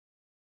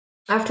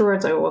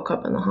 Afterwards, I woke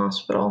up in the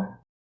hospital.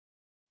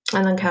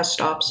 And then Kaz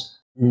stops.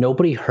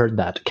 Nobody heard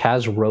that.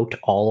 Kaz wrote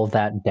all of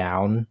that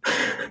down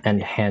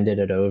and handed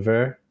it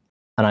over.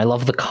 And I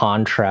love the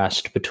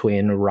contrast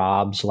between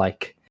Rob's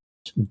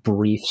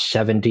brief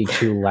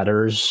 72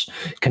 letters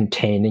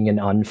containing an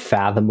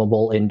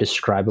unfathomable,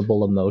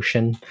 indescribable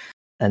emotion,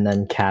 and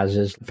then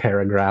Kaz's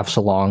paragraphs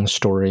long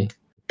story.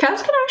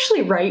 Kaz can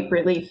actually write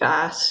really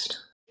fast.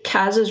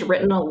 Kaz has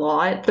written a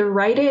lot. Their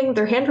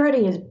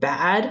handwriting is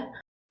bad.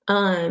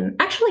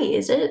 Actually,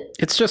 is it?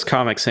 It's just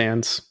Comic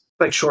Sans.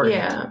 Like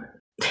shorthand.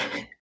 Yeah.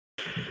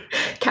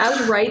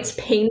 Kaz writes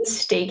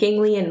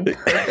painstakingly in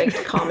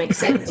perfect Comic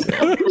Sans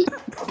now.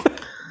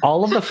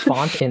 All of the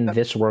font in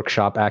this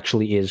workshop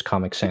actually is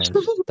Comic Sans.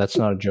 That's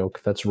not a joke.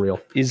 That's real.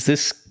 Is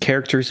this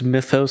character's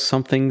mythos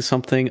something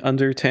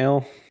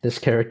Undertale? This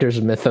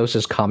character's mythos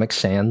is Comic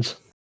Sans.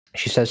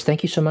 She says,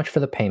 "Thank you so much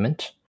for the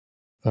payment.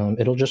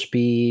 It'll just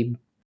be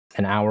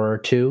an hour or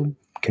two.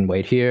 You can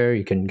wait here.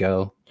 You can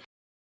go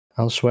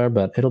elsewhere,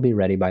 but it'll be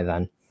ready by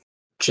then."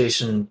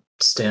 Jason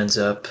stands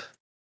up,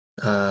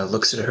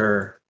 looks at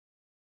her,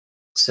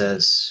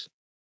 says,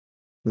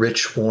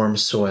 "Rich, warm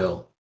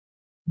soil,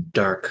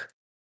 dark,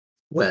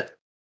 wet,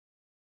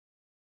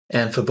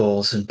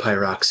 amphiboles and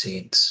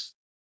pyroxenes.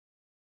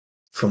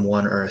 From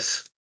one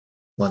earth,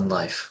 one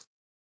life."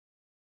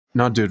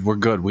 No, dude, we're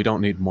good. We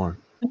don't need more.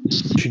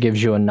 She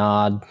gives you a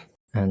nod,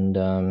 and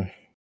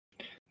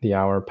the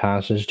hour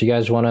passes. Do you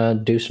guys want to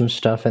do some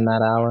stuff in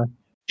that hour?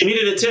 You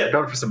needed a tip.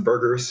 Going for some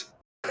burgers.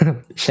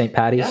 St.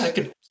 Patty's? Yeah, I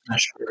could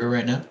smash a burger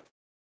right now.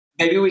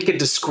 Maybe we could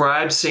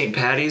describe St.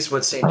 Patty's,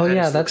 what St.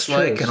 Patty's looks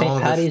like, and St. all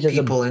Patty's the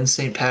people in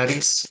St.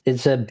 Patty's.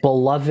 It's a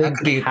beloved That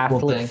could be a cool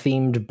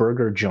Catholic-themed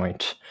burger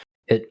joint.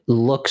 It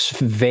looks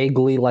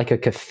vaguely like a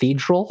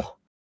cathedral.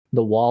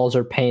 The walls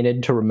are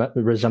painted to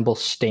resemble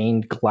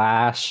stained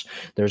glass.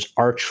 There's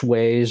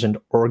archways and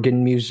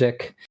organ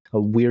music, a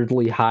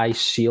weirdly high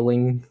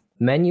ceiling.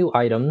 Menu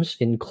items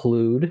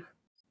include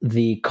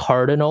the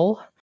cardinal,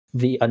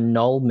 the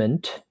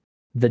annulment,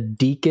 the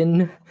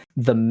deacon,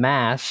 the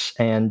mass,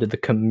 and the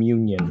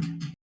communion.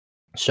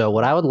 So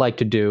what I would like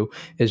to do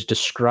is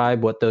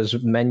describe what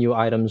those menu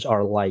items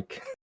are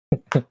like.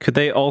 Could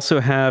they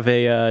also have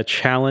a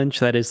challenge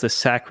that is the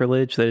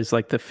sacrilege, that is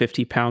like the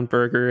 50-pound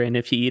burger, and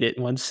if you eat it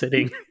in one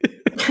sitting?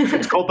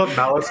 It's called the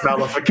Malus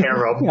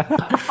Maleficarum.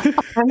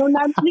 I'm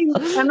imagining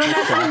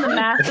the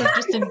mass is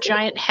just a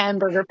giant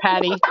hamburger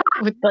patty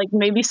with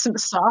maybe some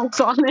sauce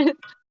on it.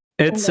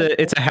 It's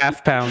a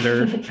half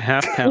pounder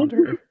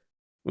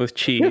with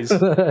cheese.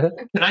 Can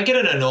I get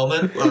an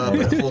annulment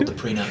with hold the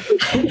prenup?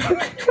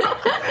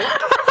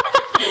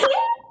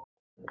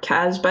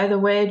 Kaz, by the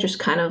way, just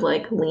kind of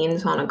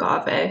leans on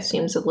Agave,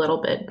 seems a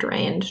little bit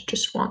drained,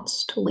 just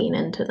wants to lean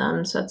into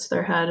them, sets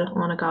their head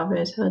on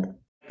Agave's head.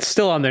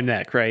 Still on their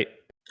neck, right?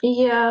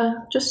 Yeah,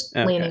 just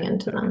leaning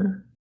into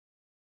them.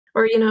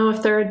 Or,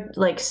 if they're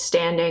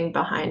standing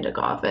behind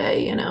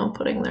Agave,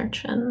 putting their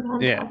chin on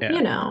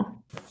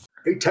top,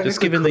 Just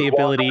given the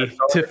ability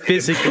to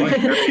physically...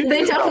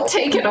 They don't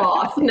take it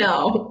off,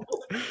 no.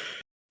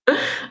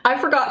 I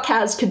forgot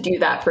Kaz could do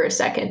that for a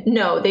second.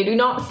 No, they do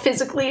not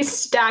physically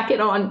stack it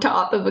on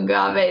top of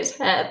Agave's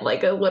head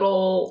like a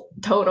little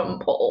totem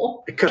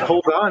pole. It could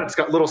hold on. It's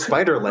got little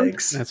spider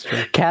legs. That's true.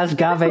 Kaz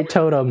Gave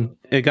totem.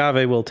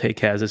 Agave will take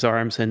Kaz's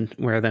arms and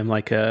wear them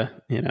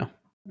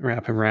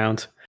wrap him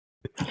around.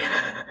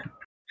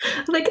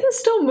 They can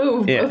still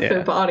move both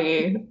their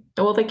body.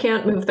 Well, they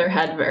can't move their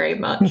head very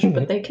much,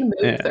 but they can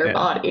move their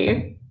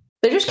body.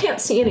 They just can't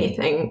see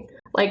anything.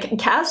 Like,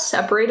 Kaz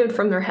separated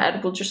from their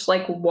head will just,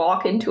 like,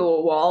 walk into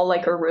a wall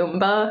like a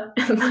Roomba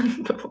and then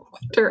move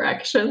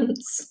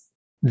directions.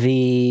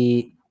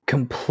 The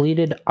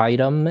completed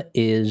item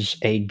is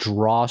a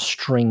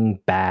drawstring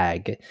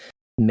bag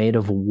made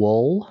of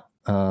wool.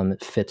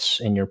 It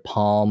fits in your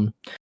palm.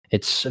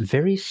 It's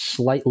very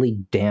slightly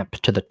damp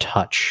to the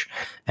touch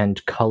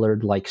and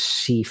colored like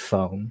sea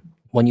foam.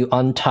 When you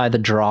untie the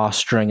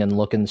drawstring and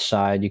look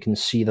inside, you can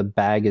see the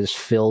bag is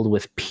filled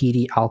with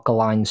peaty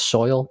alkaline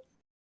soil.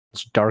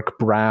 It's dark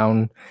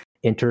brown,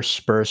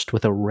 interspersed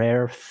with a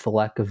rare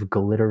fleck of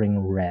glittering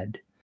red.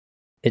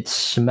 It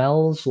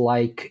smells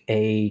like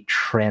a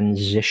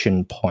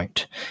transition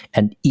point,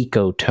 an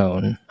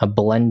ecotone, a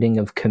blending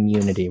of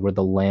community where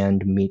the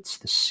land meets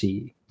the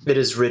sea. It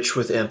is rich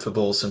with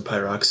amphiboles and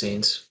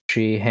pyroxenes.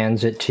 She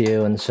hands it to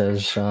you and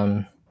says,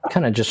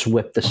 kind of just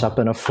whip this up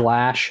in a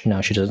flash.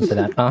 No, she doesn't say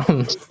that.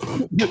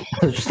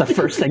 It's just the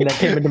first thing that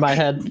came into my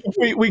head.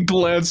 We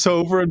glance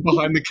over, and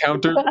behind the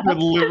counter, we're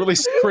literally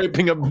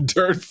scraping up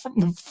dirt from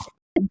the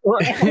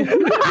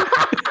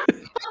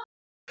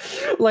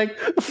Like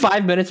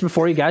 5 minutes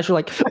before you guys were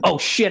like, oh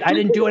shit, I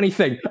didn't do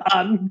anything.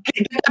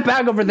 Get that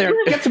bag over there.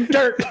 Get some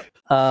dirt.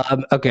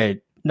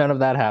 Okay, none of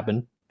that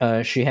happened.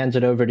 She hands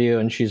it over to you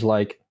and she's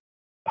like,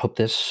 hope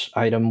this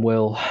item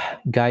will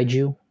guide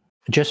you.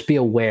 Just be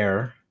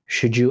aware,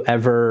 should you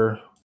ever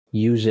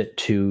use it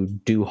to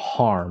do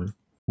harm,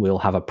 we'll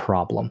have a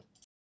problem.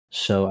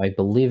 So I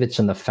believe it's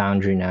in the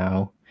foundry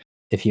now.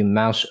 If you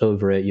mouse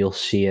over it, you'll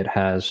see it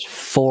has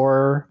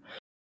 4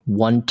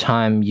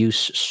 one-time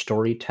use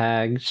story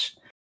tags.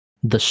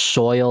 The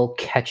soil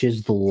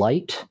catches the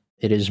light.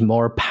 It is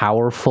more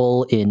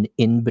powerful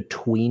in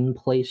between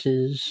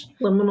places.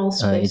 Liminal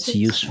spaces. It's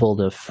useful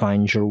to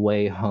find your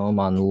way home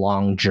on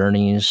long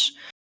journeys,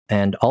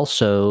 and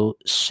also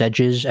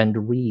sedges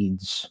and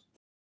reeds.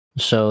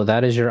 So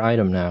that is your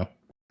item now.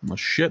 Well,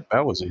 shit,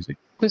 that was easy.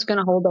 Who's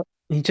gonna hold up?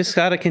 You just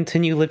gotta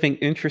continue living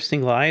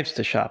interesting lives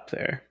to shop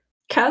there.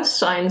 Kaz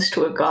signs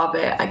to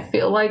Agave. I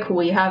feel like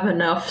we have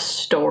enough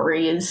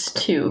stories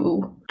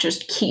to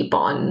just keep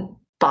on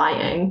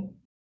buying.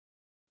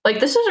 Like,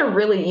 this is a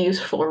really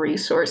useful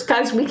resource.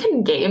 Guys, we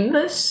can game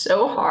this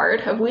so hard.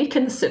 Have we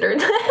considered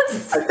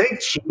this? I think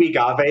Chibi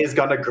Agave is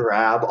gonna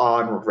grab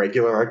on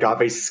regular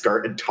Agave's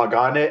skirt and tug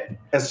on it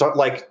and start,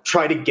 like,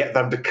 trying to get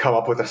them to come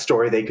up with a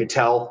story they could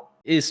tell.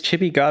 Is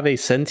Chibigave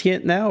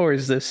sentient now, or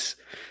is this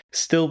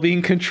still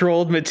being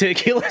controlled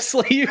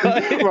meticulously?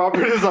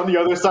 Robert is on the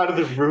other side of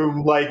the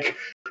room, like,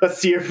 let's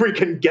see if we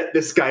can get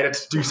this guy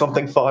to do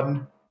something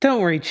fun. Don't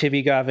worry,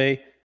 Chibigave.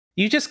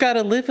 You just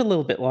gotta live a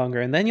little bit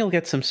longer, and then you'll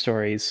get some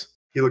stories.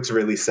 He looks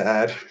really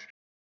sad.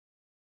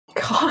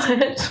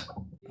 God.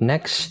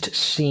 Next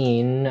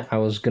scene I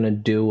was going to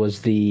do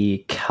was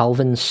the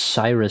Calvin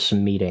Cyrus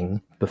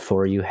meeting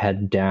before you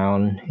head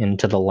down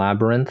into the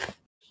labyrinth.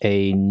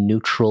 A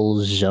neutral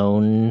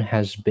zone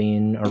has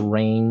been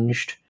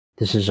arranged.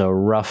 This is a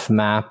rough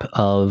map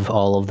of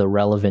all of the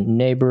relevant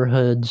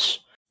neighborhoods.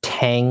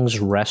 Tang's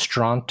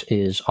restaurant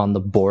is on the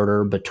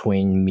border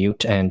between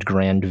Mute and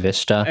Grand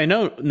Vista. I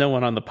know no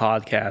one on the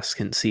podcast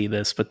can see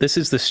this, but this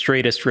is the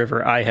straightest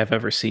river I have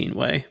ever seen,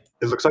 Way.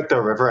 It looks like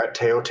the river at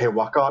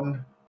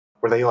Teotihuacan,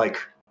 where they, like,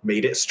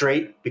 made it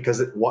straight because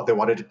they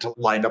wanted it to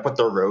line up with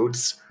their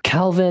roads.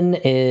 Calvin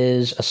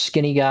is a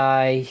skinny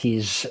guy.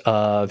 He's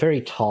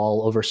very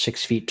tall, over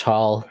 6 feet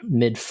tall,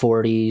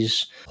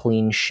 mid-40s,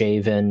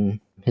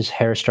 clean-shaven. His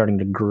hair is starting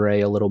to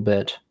gray a little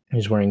bit.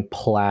 He's wearing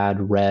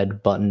plaid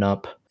red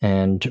button-up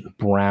and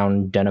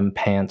brown denim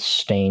pants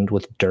stained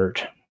with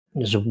dirt.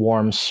 There's a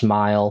warm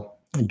smile.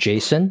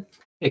 Jason?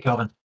 Hey,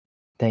 Calvin.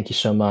 Thank you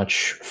so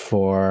much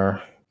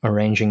for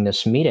arranging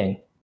this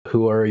meeting.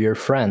 Who are your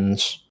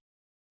friends?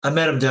 I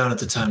met him down at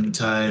the Timing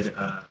Tide.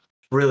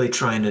 Really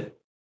trying to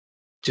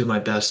do my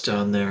best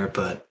down there,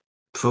 but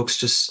folks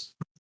just,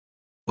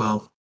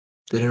 well,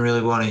 they didn't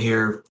really want to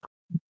hear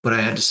what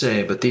I had to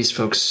say. But these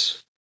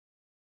folks,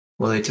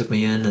 well, they took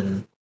me in,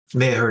 and you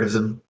may have heard of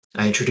them.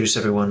 I introduced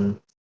everyone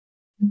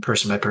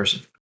person by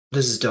person.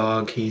 This is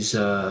Dog. He's,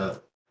 well,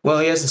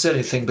 he hasn't said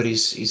anything, but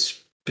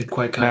he's been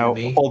quite kind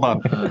to me. Hold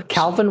on.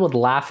 Calvin would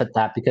laugh at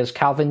that because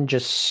Calvin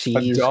just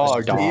sees a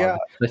dog. Yeah.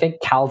 I think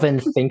Calvin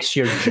thinks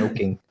you're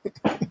joking.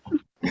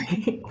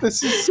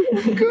 This is so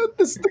good.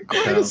 This is the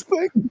greatest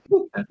thing.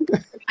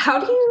 How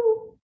do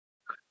you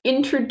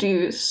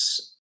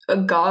introduce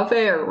Agave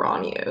or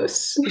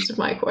Ranios, is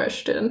my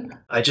question.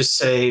 I just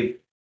say,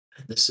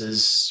 this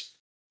is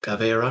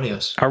Agave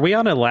Aranios. Are we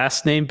on a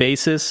last name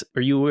basis?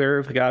 Are you aware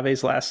of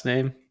Agave's last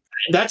name?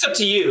 That's up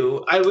to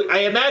you. I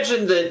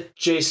imagine that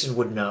Jason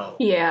would know.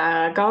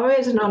 Yeah, Agave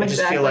is not I just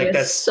exactly feel like a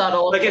that's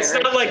subtle like it's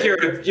not like you're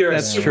a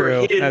That's super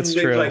true. hidden, That's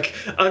true. like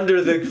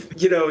under the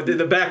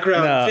the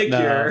background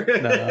figure.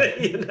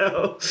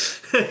 No.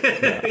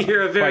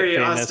 You're a very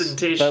Quite famous.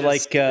 ostentatious But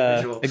like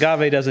individual.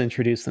 Agave doesn't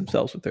introduce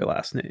themselves with their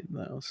last name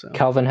though. So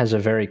Calvin has a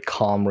very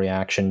calm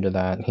reaction to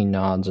that. He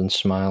nods and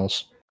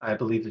smiles. I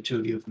believe the two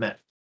of you have met.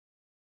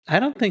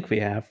 I don't think we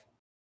have.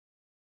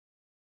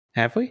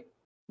 Have we?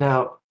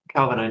 Now,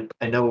 Calvin,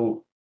 I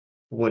know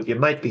what you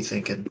might be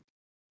thinking.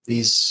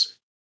 These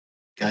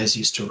guys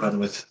used to run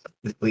with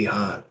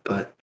Lehan,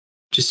 but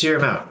just hear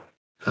him out.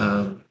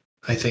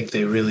 I think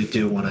they really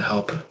do want to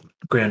help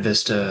Grand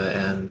Vista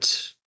and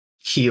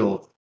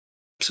heal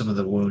some of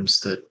the wounds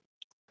that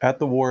At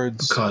the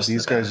wards, caused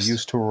these the guys past.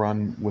 used to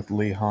run with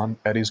Lehan.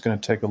 Eddie's going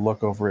to take a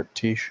look over at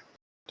Tish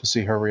to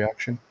see her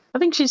reaction. I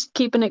think she's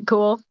keeping it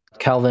cool.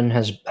 Calvin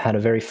has had a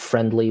very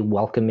friendly,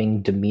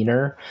 welcoming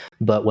demeanor,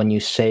 but when you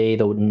say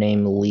the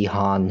name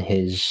Lehan,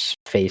 his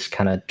face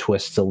kind of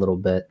twists a little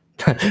bit.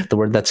 The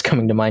word that's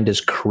coming to mind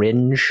is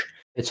cringe.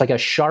 It's like a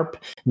sharp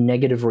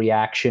negative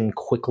reaction,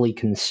 quickly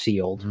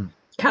concealed.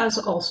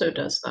 Kaz also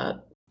does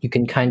that. You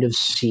can kind of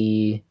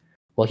see.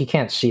 Well, he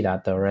can't see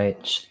that though, right?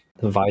 It's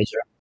the visor.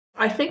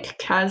 I think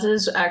Kaz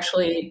is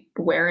actually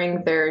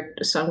wearing their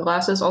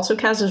sunglasses. Also,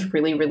 Kaz is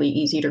really, really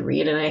easy to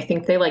read, and I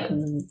think they like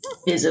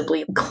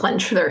visibly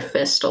clench their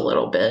fist a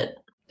little bit.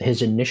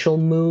 His initial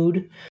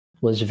mood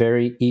was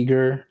very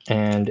eager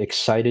and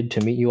excited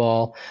to meet you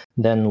all.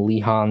 Then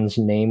Lehan's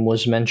name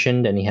was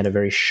mentioned, and he had a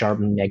very sharp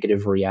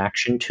negative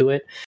reaction to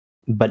it.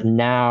 But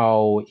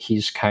now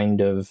he's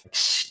kind of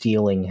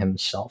steeling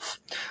himself.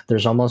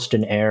 There's almost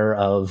an air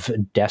of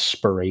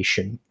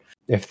desperation.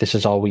 If this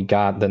is all we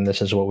got, then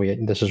this is what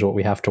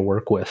we have to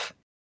work with.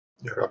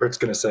 Yeah, Robert's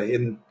gonna say,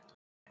 in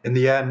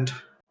the end,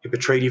 he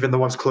betrayed even the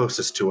ones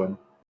closest to him.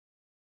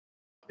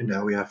 And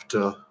now we have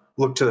to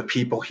look to the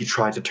people he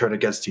tried to turn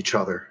against each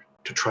other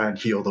to try and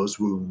heal those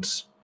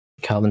wounds.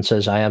 Calvin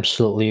says, I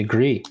absolutely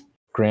agree.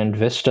 Grand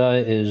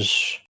Vista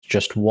is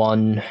just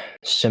one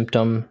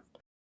symptom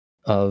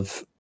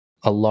of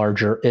a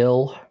larger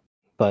ill,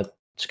 but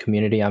it's a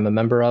community I'm a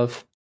member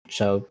of.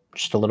 So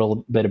just a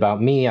little bit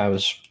about me. I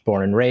was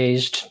born and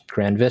raised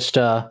Grand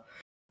Vista,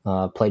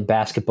 played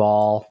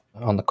basketball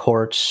on the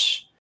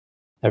courts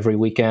every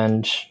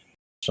weekend.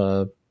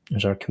 So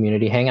there's our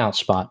community hangout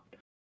spot.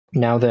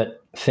 Now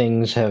that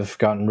things have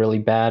gotten really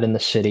bad in the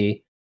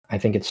city, I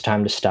think it's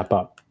time to step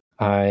up.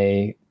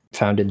 I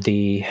founded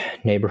the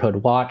Neighborhood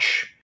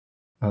Watch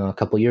a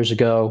couple years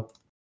ago,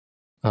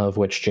 of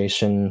which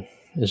Jason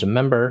is a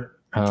member,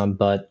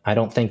 but I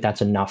don't think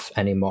that's enough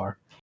anymore.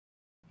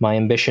 My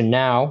ambition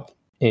now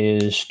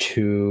is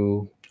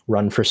to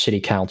run for city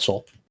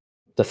council.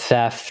 The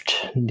theft,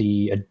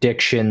 the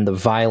addiction, the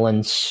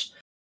violence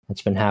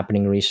that's been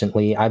happening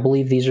recently, I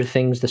believe these are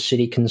things the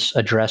city can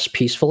address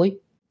peacefully,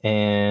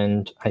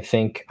 and I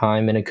think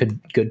I'm in a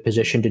good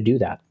position to do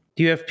that.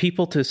 Do you have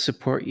people to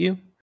support you?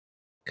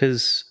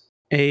 Because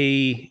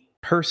a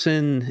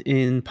person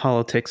in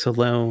politics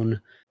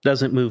alone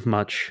doesn't move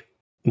much.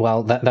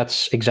 Well,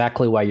 that's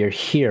exactly why you're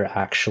here,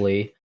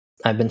 actually.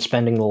 I've been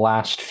spending the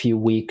last few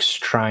weeks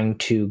trying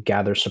to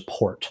gather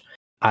support.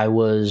 I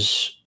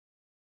was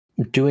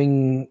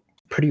doing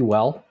pretty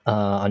well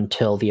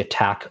until the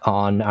attack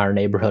on our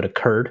neighborhood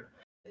occurred.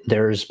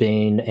 There's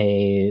been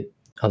a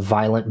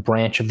violent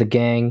branch of the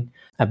gang.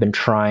 I've been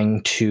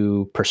trying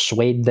to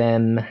persuade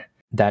them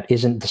that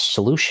isn't the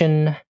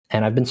solution,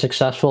 and I've been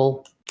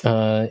successful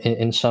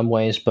in some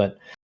ways, but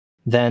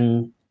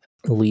then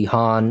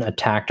Lehan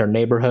attacked our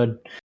neighborhood,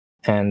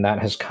 and that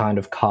has kind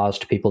of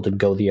caused people to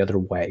go the other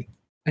way.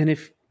 And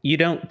if you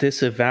don't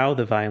disavow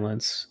the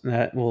violence,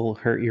 that will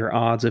hurt your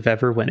odds of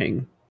ever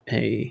winning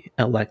a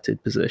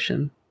elected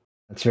position.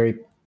 It's very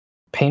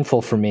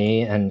painful for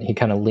me, and he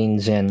kind of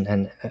leans in,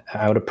 and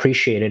I would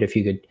appreciate it if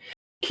you could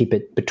keep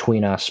it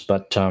between us,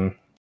 but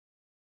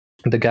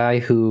the guy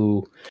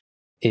who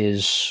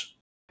is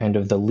kind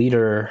of the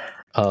leader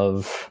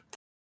of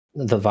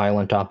the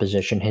violent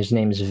opposition, his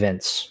name's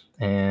Vince,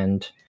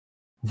 and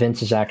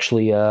Vince is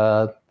actually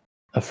a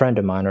friend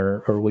of mine,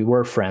 or we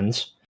were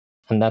friends.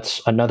 And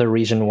that's another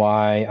reason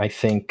why I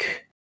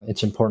think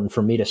it's important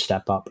for me to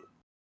step up,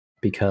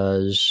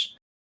 because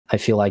I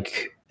feel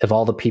like of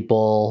all the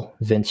people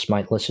Vince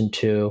might listen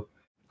to,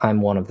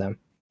 I'm one of them.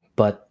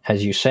 But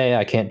as you say,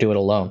 I can't do it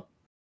alone.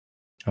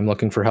 I'm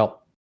looking for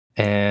help.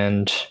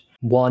 And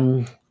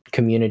one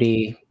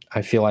community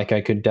I feel like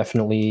I could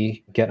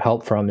definitely get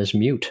help from is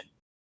Mute.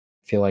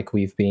 I feel like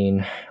we've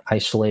been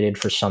isolated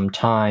for some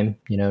time.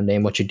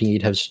 Name What You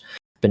Need has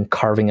been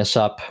carving us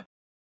up,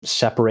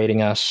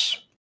 separating us,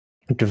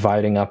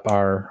 dividing up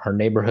our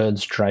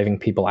neighborhoods, driving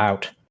people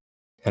out.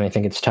 And I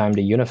think it's time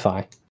to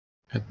unify.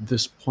 At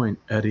this point,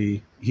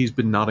 Eddie, he's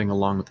been nodding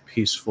along with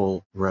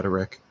peaceful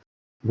rhetoric.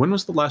 When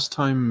was the last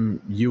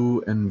time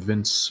you and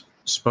Vince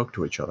spoke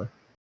to each other?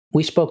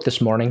 We spoke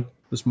this morning.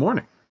 This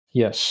morning?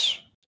 Yes.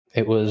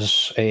 It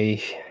was a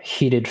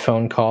heated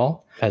phone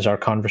call, as our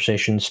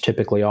conversations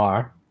typically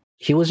are.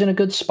 He was in a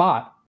good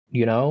spot,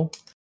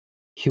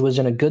 He was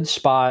in a good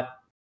spot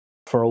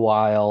for a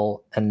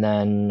while, and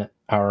then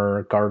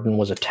our garden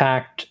was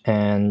attacked,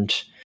 and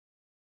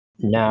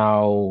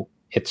now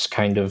it's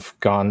kind of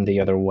gone the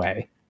other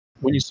way.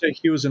 When you say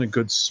he was in a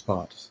good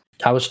spot?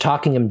 I was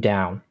talking him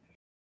down.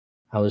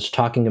 I was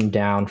talking him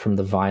down from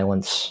the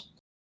violence,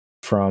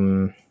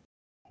 from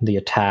the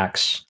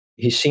attacks.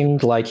 He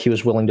seemed like he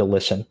was willing to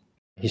listen.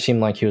 He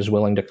seemed like he was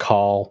willing to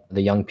call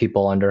the young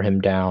people under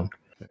him down.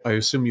 I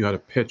assume you had a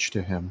pitch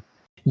to him.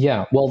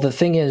 Yeah, well, the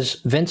thing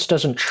is, Vince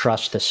doesn't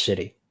trust the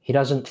city. He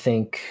doesn't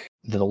think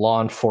the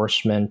law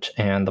enforcement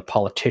and the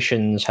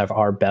politicians have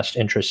our best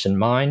interests in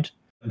mind,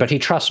 but he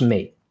trusts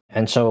me.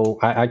 And so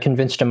I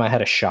convinced him I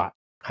had a shot.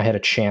 I had a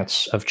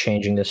chance of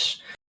changing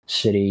this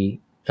city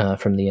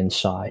from the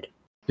inside.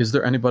 Is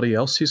there anybody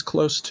else he's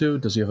close to?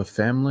 Does he have a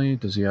family?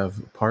 Does he have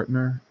a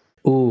partner?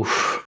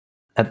 Oof.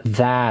 At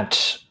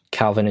that,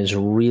 Calvin is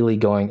really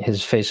going,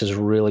 his face is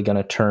really going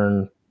to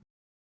turn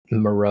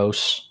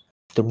morose.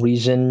 The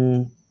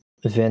reason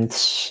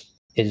Vince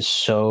is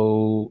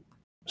so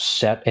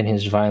set in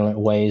his violent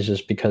ways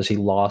is because he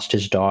lost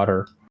his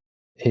daughter.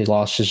 He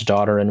lost his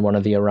daughter in one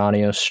of the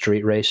Aranio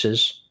street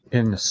races.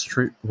 In the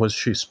street, was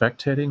she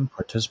spectating,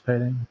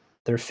 participating?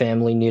 Their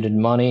family needed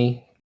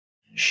money.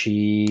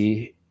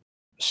 She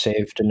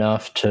saved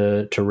enough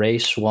to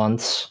race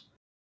once.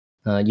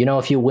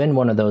 If you win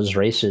one of those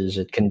races,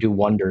 it can do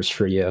wonders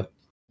for you.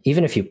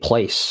 Even if you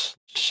place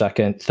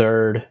second,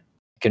 third,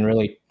 it can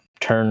really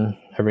turn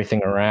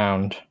everything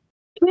around.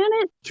 Can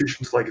it?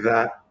 Institutions like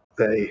that,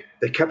 they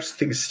kept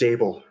things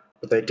stable,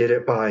 but they did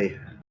it by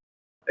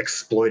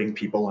exploiting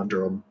people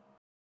under them.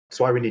 That's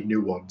why we need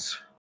new ones.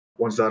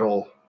 Ones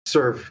that'll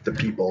serve the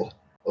people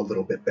a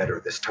little bit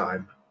better this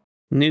time.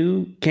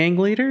 New gang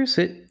leaders,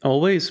 it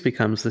always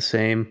becomes the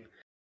same.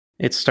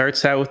 It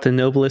starts out with the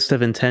noblest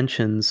of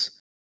intentions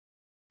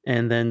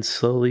and then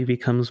slowly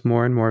becomes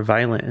more and more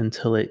violent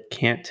until it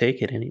can't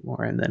take it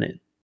anymore, and then it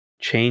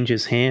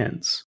changes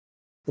hands.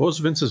 What was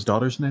Vince's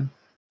daughter's name?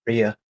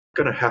 Ria.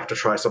 Gonna have to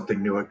try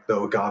something new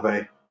though,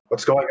 Agave.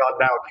 What's going on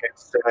now, can't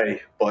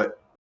say, but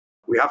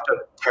we have to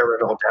tear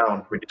it all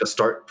down. We need to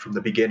start from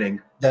the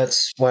beginning.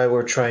 That's why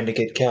we're trying to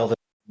get Calvin.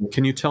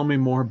 Can you tell me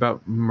more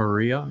about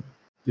Maria?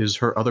 Is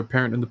her other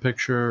parent in the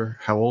picture?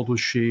 How old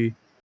was she?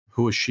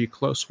 Who was she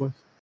close with?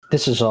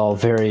 This is all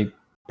very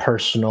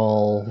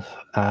personal.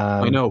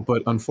 I know,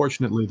 but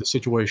unfortunately, the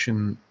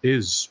situation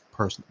is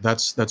personal.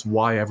 That's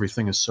why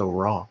everything is so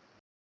raw.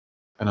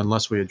 And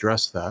unless we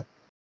address that,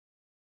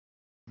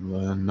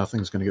 then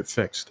nothing's going to get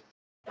fixed.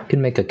 You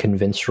can make a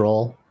convince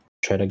roll.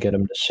 Try to get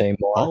him to say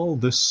more. All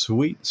the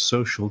sweet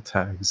social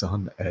tags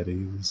on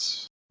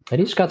Eddie's.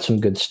 Eddie's got some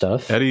good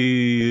stuff.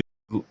 Eddie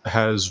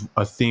has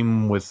a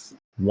theme with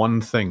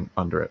one thing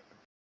under it.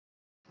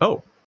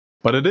 Oh,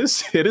 but it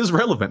is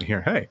relevant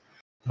here. Hey,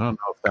 I don't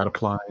know if that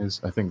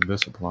applies. I think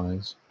this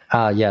applies.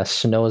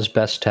 Yes, Noah's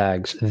best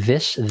tags.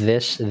 This, Fuck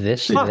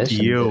this.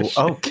 you. And this.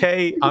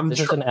 Okay, This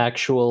is an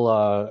actual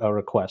a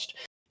request.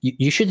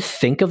 You should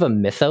think of a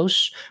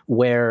mythos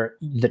where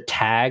the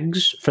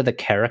tags for the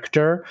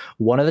character,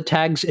 one of the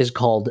tags is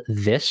called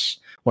this,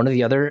 one of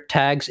the other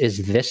tags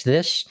is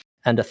this,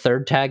 and a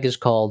third tag is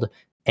called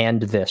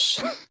and this.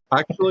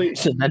 Actually,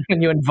 so then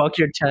when you invoke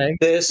your tag,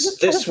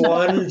 This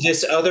one,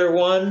 this other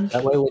one.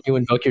 that way when you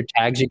invoke your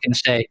tags, you can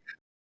say,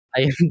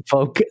 I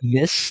invoke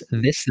this,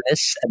 and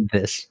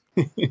this.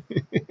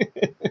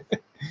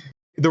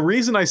 The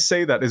reason I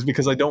say that is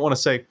because I don't want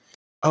to say,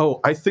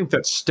 oh, I think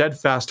that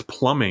steadfast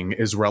plumbing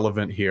is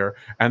relevant here.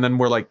 And then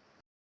we're like,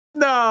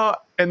 no.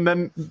 And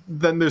then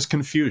there's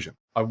confusion.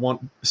 I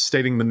want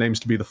stating the names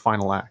to be the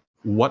final act.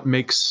 What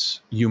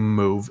makes you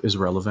move is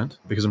relevant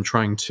because I'm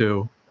trying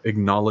to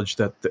acknowledge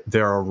that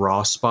there are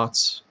raw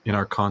spots in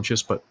our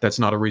conscious, but that's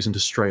not a reason to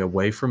stray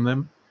away from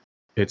them.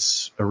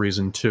 It's a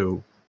reason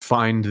to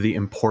find the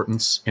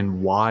importance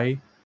in why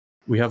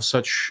we have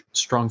such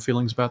strong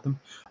feelings about them.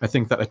 I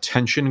think that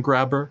attention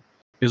grabber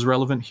is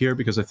relevant here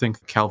because I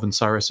think Calvin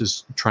Cyrus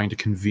is trying to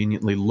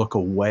conveniently look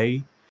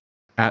away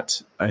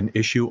at an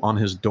issue on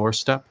his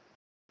doorstep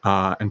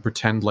and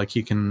pretend like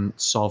he can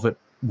solve it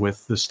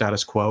with the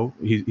status quo.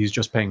 He's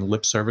just paying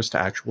lip service to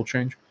actual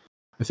change.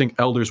 I think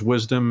Elder's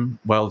Wisdom,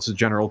 well, it's a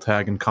general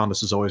tag, and Condis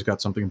has always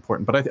got something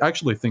important, but I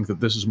actually think that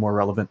this is more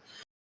relevant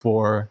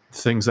for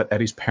things that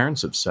Eddie's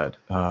parents have said,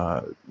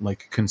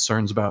 like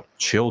concerns about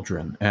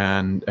children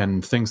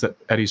and things that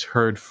Eddie's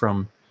heard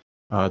from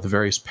the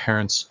various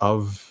parents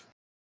of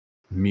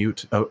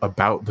Mute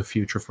about the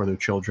future for their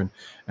children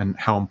and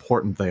how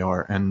important they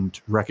are,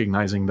 and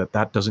recognizing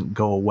that doesn't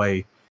go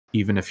away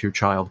even if your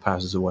child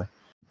passes away.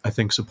 I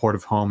think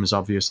supportive home is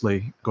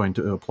obviously going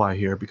to apply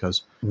here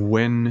because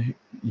when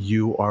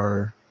you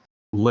are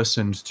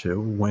listened to,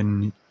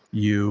 when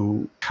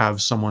you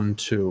have someone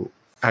to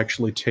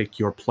actually take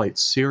your plight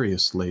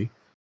seriously,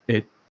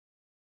 it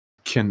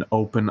can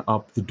open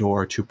up the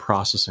door to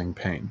processing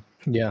pain.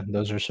 Yeah,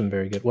 those are some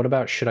very good. What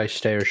about should I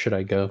stay or should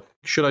I go?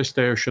 Should I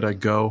stay or should I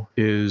go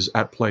is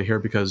at play here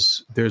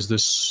because there's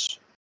this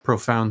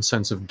profound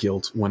sense of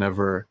guilt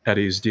whenever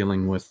Eddie's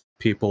dealing with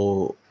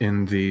people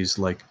in these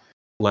like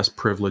less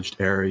privileged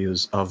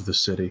areas of the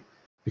city,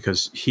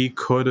 because he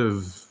could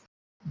have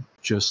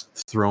just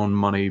thrown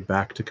money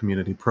back to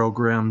community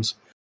programs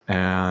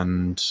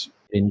and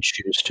Didn't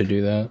choose to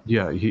do that.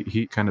 yeah,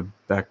 he kind of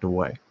backed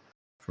away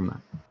from that.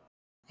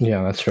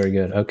 Yeah, that's very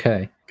good.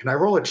 Okay. Can I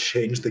roll a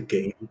change the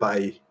game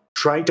by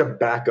trying to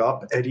back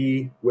up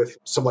Eddie with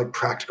some like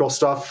practical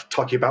stuff,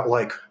 talking about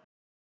like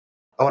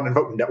I want to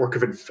invoke network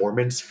of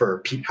informants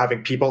for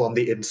having people on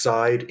the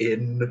inside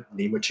in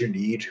Name What You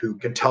Need who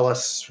can tell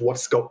us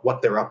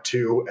what they're up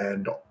to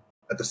and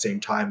at the same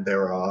time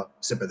they're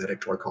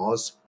sympathetic to our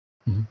cause.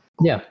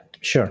 Yeah,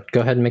 sure.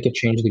 Go ahead and make it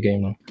change the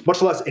game mode.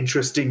 Much less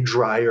interesting,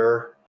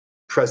 drier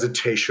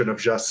presentation of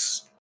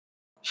just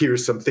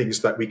here's some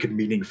things that we can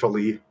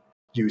meaningfully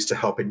use to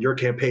help in your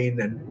campaign,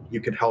 and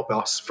you can help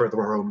us further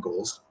our own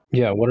goals.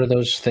 Yeah, what are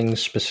those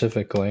things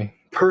specifically?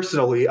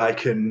 Personally, I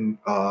can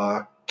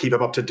keep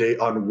them up to date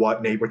on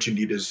what Name What You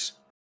Need is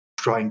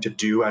trying to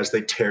do as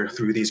they tear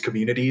through these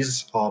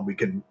communities. We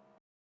can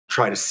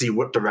try to see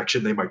what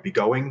direction they might be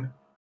going.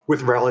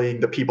 With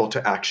rallying the people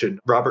to action,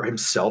 Robert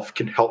himself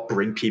can help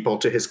bring people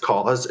to his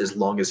cause as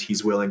long as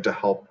he's willing to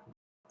help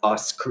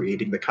us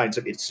creating the kinds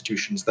of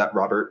institutions that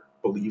Robert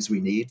believes we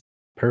need.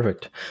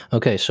 Perfect.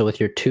 Okay, so with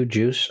your 2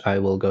 juice, I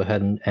will go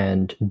ahead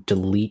and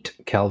delete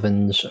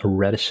Calvin's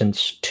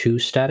reticence 2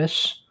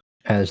 status,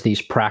 as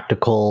these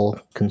practical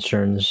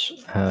concerns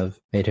have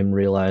made him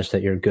realize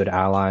that you're good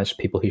allies,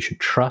 people he should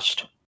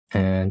trust.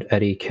 And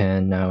Eddie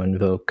can now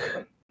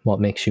invoke What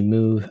Makes You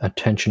Move,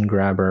 Attention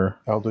Grabber.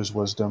 Elder's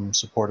Wisdom,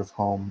 Supportive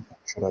Home.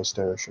 Should I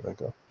stay or should I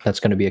go? That's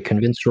going to be a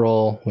convince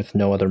roll with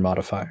no other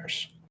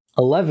modifiers.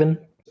 11.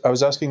 I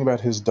was asking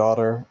about his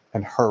daughter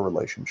and her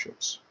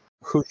relationships.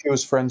 Who she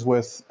was friends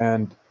with,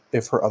 and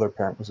if her other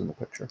parent was in the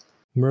picture.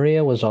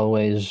 Maria was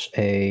always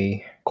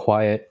a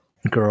quiet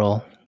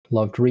girl,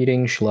 loved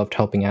reading, she loved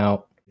helping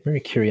out,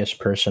 very curious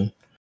person.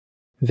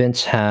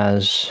 Vince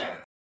has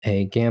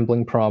a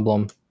gambling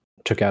problem,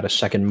 took out a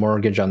second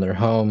mortgage on their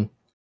home.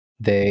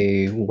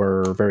 They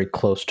were very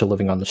close to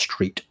living on the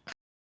street.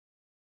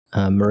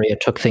 Maria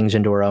took things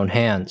into her own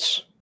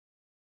hands.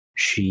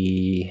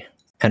 She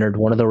entered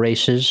one of the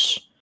races.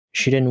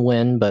 She didn't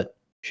win, but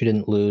she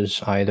didn't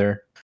lose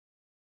either.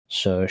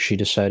 So she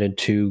decided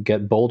to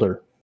get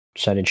bolder,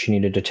 decided she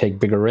needed to take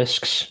bigger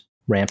risks,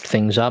 ramped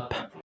things up.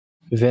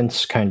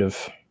 Vince kind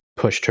of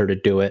pushed her to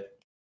do it.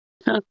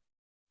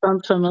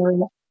 Sounds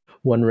familiar.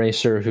 One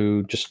racer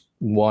who just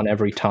won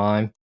every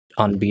time,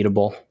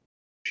 unbeatable.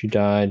 She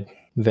died.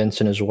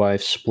 Vince and his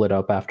wife split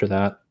up after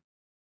that.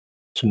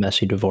 It's a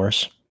messy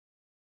divorce.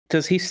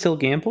 Does he still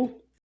gamble?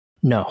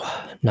 No,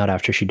 not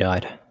after she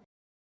died.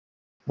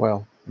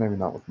 Well, maybe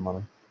not with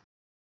money.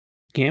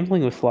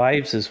 Gambling with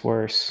lives is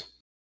worse.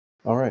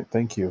 All right,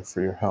 thank you for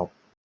your help.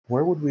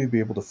 Where would we be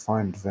able to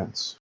find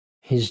Vince?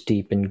 He's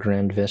deep in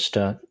Grand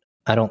Vista.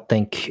 I don't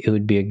think it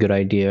would be a good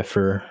idea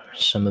for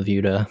some of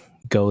you to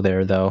go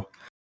there, though.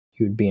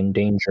 You would be in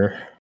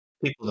danger.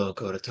 People don't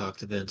go to talk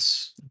to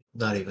Vince,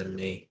 not even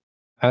me.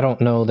 I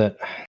don't know that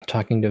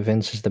talking to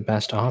Vince is the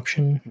best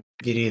option.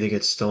 You'd either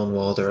get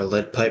stonewalled or a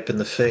lead pipe in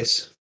the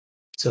face.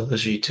 So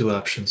those are your 2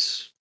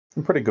 options.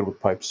 I'm pretty good with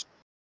pipes.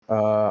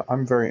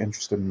 I'm very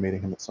interested in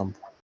meeting him at some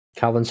point.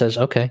 Calvin says,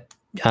 okay,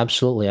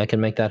 absolutely, I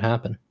can make that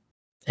happen.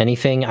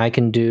 Anything I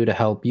can do to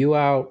help you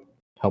out,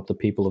 help the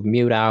people of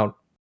Mute out,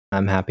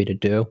 I'm happy to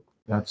do.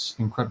 That's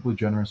incredibly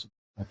generous.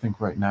 I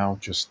think right now,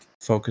 just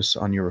focus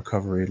on your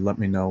recovery. Let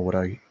me know what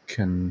I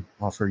can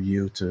offer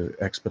you to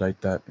expedite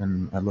that,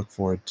 and I look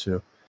forward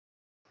to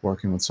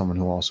working with someone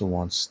who also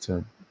wants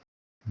to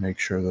make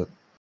sure that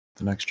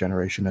the next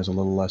generation has a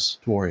little less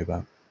to worry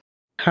about.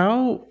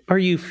 How are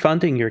you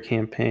funding your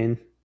campaign?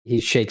 He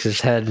shakes his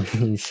head and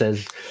he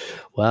says,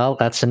 well,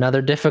 that's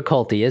another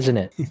difficulty, isn't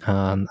it?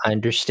 I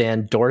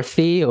understand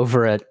Dorothy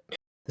over at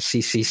the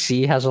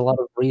CCC has a lot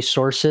of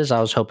resources.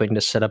 I was hoping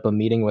to set up a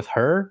meeting with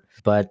her,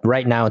 but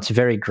right now it's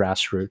very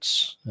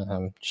grassroots.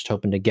 Just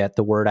hoping to get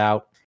the word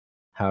out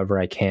however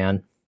I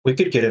can. We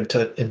could get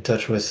in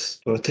touch with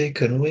Dorothy,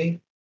 couldn't we?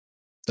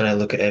 And I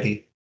look at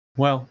Eddie.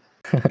 Well,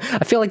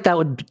 I feel like that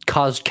would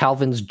cause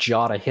Calvin's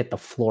jaw to hit the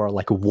floor.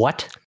 Like,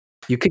 what?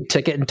 You could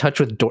get in touch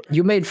with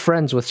you made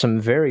friends with some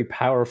very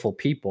powerful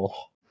people.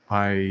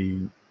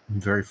 I'm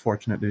very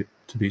fortunate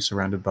to be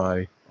surrounded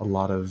by a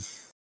lot of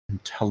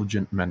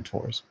intelligent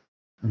mentors.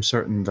 I'm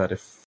certain that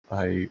if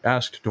I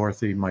asked,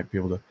 Dorothy might be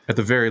able to, at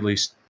the very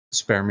least,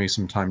 spare me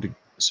some time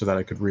so that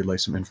I could relay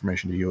some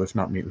information to you, if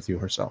not meet with you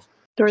herself.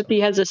 Dorothy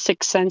has a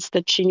sixth sense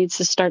that she needs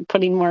to start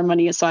putting more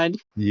money aside.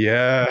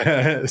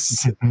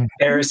 Yes.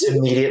 Eris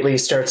immediately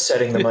starts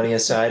setting the money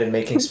aside and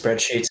making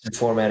spreadsheets and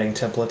formatting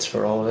templates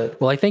for all of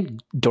it. Well, I think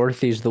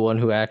Dorothy's the one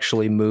who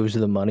actually moves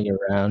the money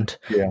around.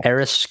 Yeah.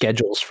 Eris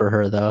schedules for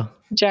her, though.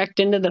 Jacked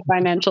into the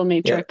financial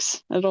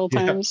matrix at all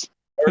times.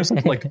 Eris,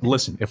 like,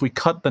 listen, if we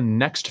cut the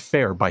next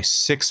fair by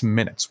 6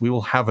 minutes, we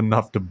will have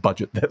enough to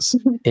budget this.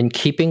 In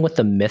keeping with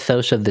the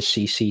mythos of the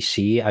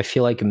CCC, I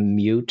feel like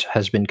Mute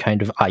has been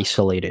kind of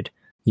isolated.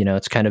 You know,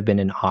 it's kind of been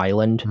an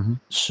island. Mm-hmm.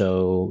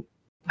 So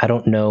I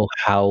don't know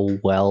how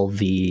well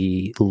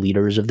the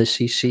leaders of the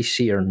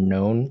CCC are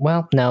known.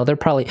 Well, no, they're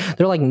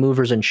like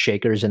movers and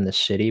shakers in the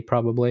city,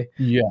 probably.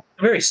 Yeah.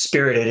 Very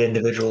spirited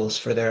individuals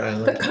for their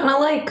island. They're kind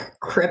of like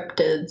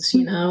cryptids,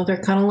 you know?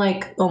 They're kind of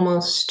like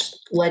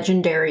almost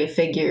legendary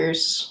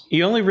figures.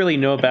 You only really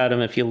know about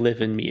them if you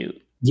live in Mute.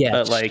 Yes.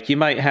 But like you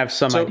might have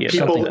some idea of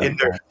people something. in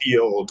their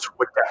field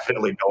would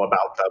definitely know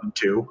about them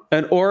too.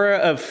 An aura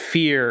of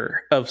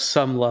fear of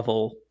some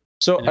level.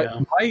 So Yeah.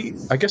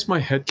 I guess my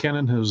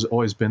headcanon has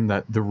always been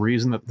that the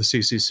reason that the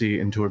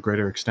CCC, and to a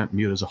greater extent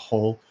Mute as a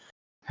whole,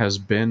 has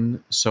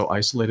been so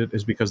isolated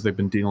is because they've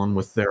been dealing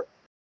with their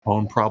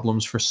own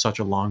problems for such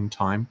a long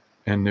time.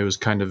 And it was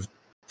kind of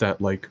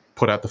that, like,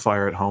 put out the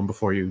fire at home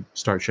before you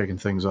start shaking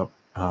things up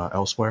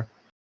elsewhere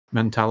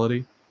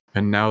mentality.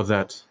 And now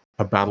that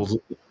a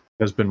battle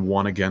has been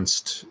won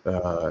against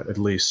at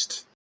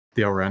least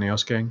the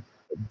Auranios gang,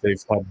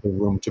 they've had the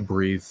room to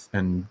breathe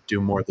and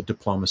do more of the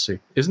diplomacy.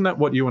 Isn't that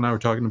what you and I were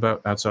talking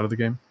about outside of the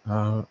game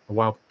a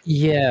while?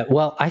 Yeah,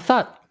 well, I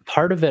thought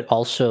part of it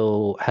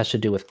also has to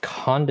do with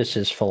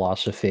Condis's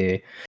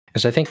philosophy,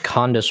 because I think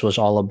Condis was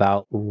all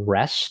about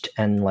rest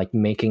and like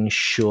making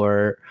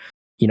sure,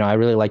 I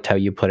really liked how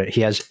you put it.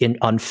 He has an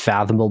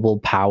unfathomable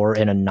power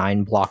in a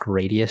 9-block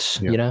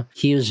radius,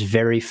 He was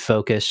very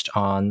focused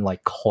on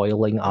like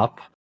coiling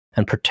up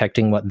and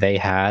protecting what they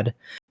had.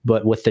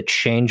 But with the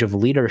change of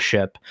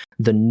leadership,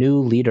 the new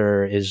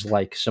leader is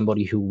like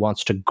somebody who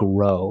wants to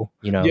grow,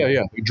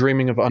 Yeah.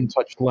 Dreaming of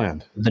untouched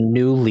land. The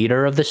new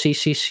leader of the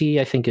CCC,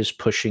 I think, is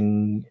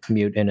pushing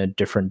Mute in a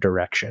different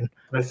direction.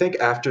 I think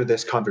after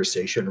this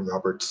conversation,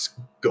 Robert's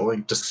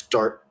going to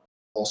start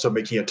also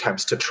making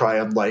attempts to try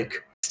and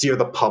like steer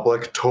the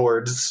public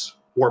towards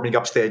warming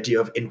up to the idea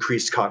of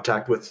increased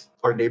contact with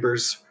our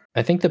neighbors.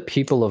 I think the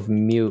people of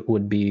Mute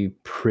would be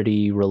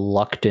pretty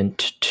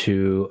reluctant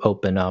to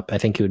open up. I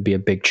think it would be a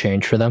big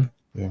change for them.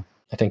 Yeah.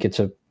 I think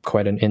it's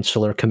quite an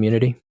insular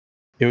community.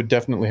 It would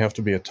definitely have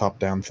to be a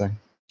top-down thing.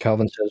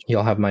 Calvin says,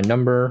 you'll have my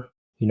number.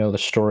 You know the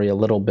story a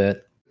little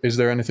bit. Is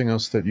there anything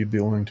else that you'd be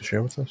willing to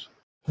share with us?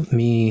 Let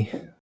me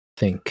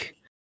think,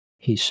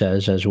 he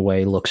says as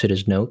Wei looks at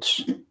his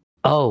notes.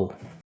 Oh,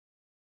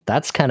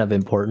 that's kind of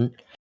important.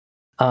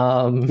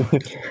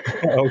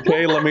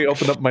 Okay, let me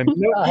open up my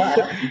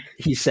notes.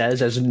 He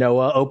says as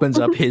Noah opens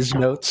up his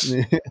notes.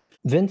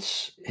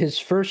 Vince, his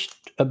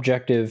first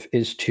objective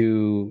is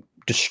to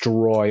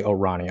destroy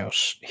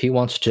Auranios. He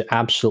wants to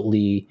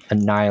absolutely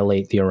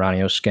annihilate the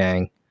Auranios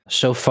gang.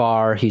 So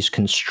far, he's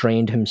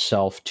constrained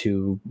himself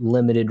to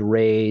limited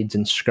raids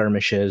and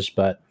skirmishes,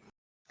 but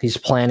he's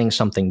planning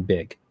something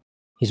big.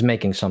 He's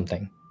making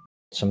something.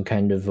 Some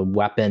kind of a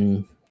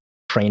weapon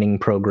training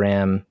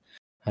program.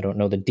 I don't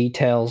know the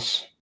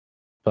details,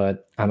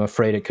 but I'm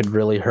afraid it could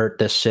really hurt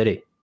this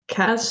city.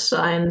 Kaz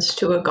signs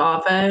to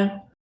Agave.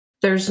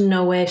 There's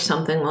no way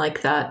something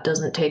like that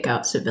doesn't take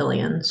out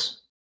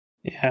civilians.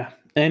 Yeah,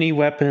 any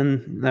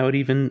weapon that would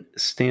even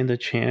stand a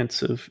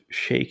chance of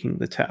shaking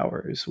the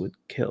towers would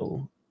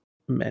kill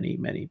many,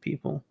 many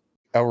people.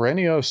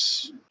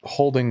 Auranios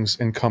holdings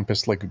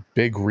encompass like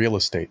big real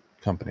estate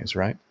companies,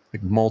 right?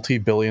 Like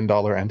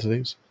multi-billion-dollar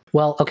entities.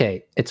 Well,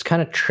 okay, it's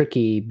kind of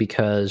tricky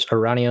because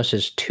Auranios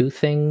is two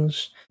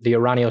things. The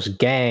Auranios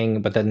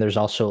gang, but then there's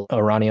also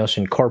Auranios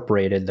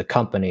Incorporated, the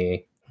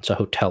company. It's a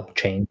hotel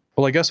chain.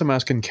 Well, I guess I'm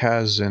asking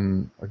Kaz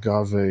and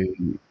Agave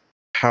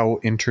how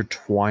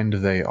intertwined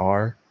they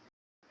are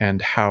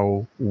and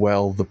how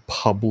well the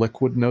public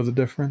would know the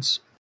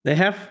difference. They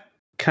have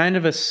kind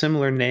of a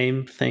similar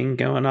name thing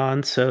going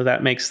on, so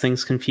that makes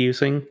things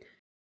confusing.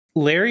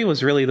 Larry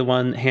was really the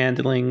one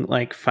handling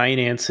like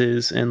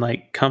finances and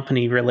like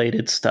company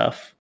related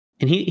stuff.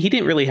 And he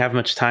didn't really have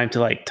much time to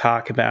like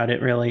talk about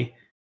it really.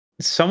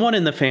 Someone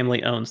in the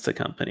family owns the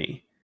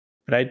company,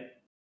 but I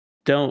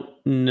don't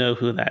know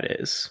who that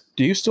is.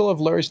 Do you still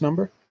have Larry's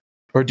number?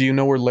 Or do you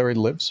know where Larry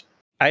lives?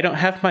 I don't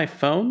have my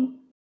phone,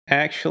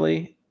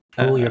 actually.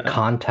 Oh, your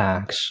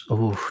contacts.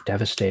 Oh,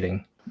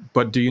 devastating.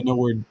 But do you know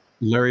where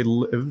Larry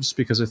lives?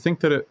 Because I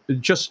think that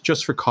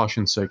just for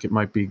caution's sake, it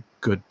might be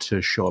good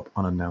to show up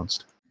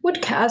unannounced.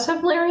 Would Kaz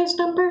have Larry's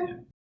number?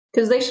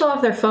 Because they still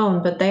have their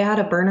phone, but they had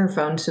a burner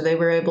phone, so they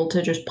were able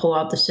to just pull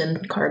out the SIM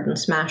card and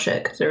smash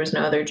it, because there was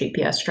no other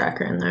GPS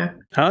tracker in there.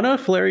 I don't know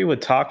if Larry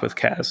would talk with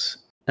Kaz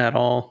at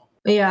all.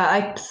 Yeah,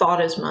 I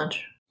thought as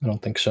much. I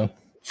don't think so.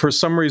 For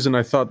some reason,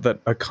 I thought that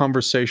a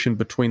conversation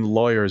between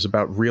lawyers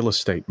about real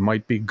estate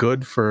might be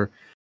good for,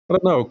 I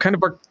don't know, kind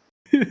of our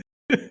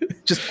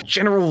just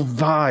general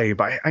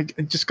vibe. I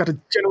just got a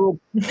general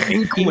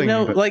inkling.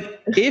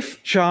 Like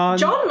if John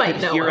might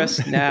could know hear him.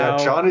 us now.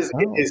 Yeah, John is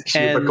in his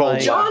cubicle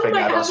like, John laughing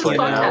might at have us his right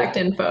now. contact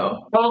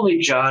info. Only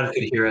John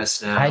could hear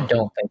us now. I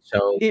don't think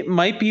so. It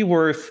might be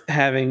worth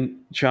having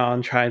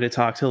John try to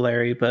talk to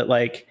Larry, but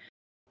like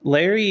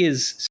Larry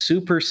is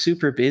super,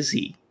 super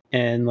busy.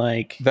 And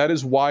like that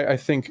is why I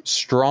think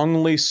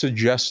strongly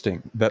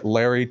suggesting that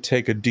Larry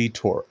take a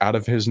detour out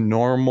of his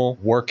normal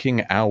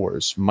working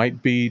hours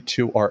might be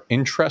to our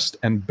interest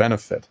and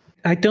benefit.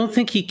 I don't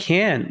think he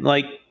can.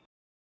 Like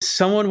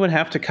someone would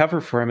have to cover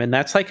for him, and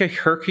that's like a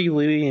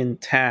Herculean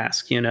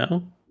task, you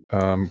know?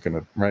 I'm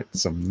gonna write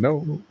some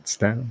notes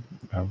down.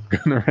 I'm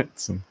gonna write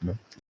some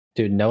notes.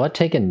 Dude, Noah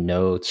taking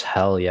notes,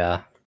 hell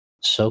yeah.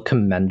 So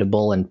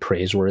commendable and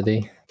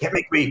praiseworthy. Can't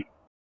make me.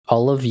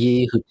 All of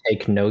ye who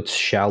take notes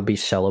shall be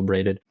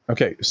celebrated.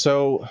 Okay,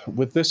 so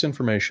with this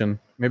information,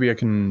 maybe I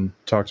can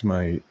talk to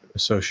my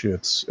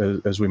associates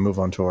as we move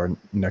on to our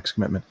next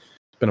commitment.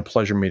 It's been a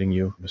pleasure meeting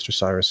you, Mr.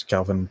 Cyrus.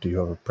 Calvin, do you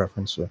have a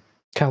preference?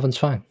 Calvin's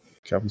fine.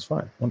 Calvin's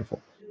fine.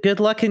 Wonderful. Good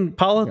luck in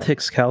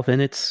politics, Calvin.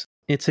 It's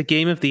a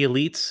game of the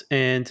elites,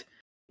 and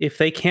if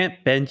they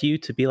can't bend you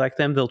to be like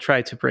them, they'll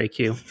try to break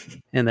you.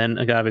 And then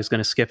Agave's going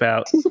to skip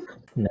out.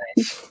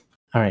 Nice.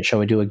 All right, shall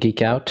we do a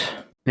geek out?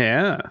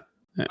 Yeah.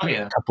 Oh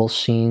yeah. Couple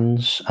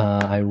scenes.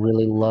 I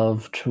really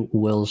loved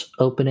Will's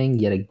opening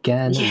yet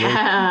again.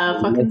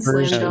 Yeah, fucking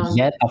slam dunk.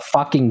 Yet a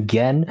fucking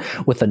again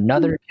with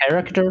another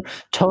character,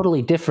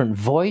 totally different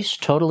voice,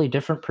 totally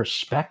different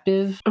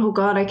perspective. Oh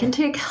god, I can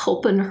take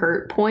help and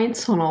hurt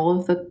points on all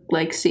of the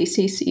like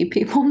CCC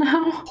people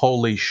now.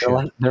 Holy shit.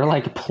 They're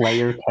like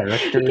player I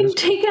characters. can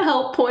take a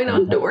help point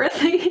on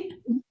Dorothy.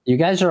 You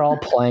guys are all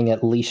playing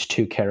at least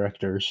 2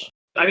 characters.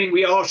 I mean,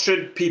 we all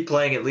should be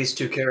playing at least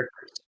 2 characters.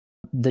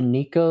 The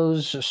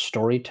Nico's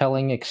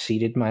storytelling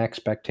exceeded my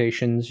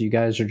expectations. You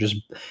guys are just,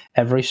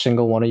 every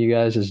single one of you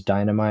guys is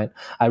dynamite.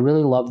 I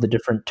really love the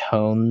different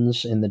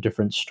tones in the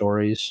different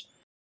stories.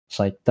 It's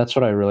like, that's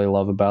what I really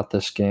love about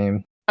this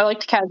game. I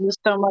liked Kazma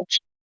so much.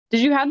 Did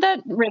you have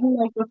that written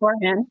like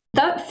beforehand?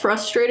 That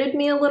frustrated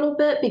me a little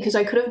bit because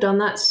I could have done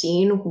that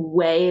scene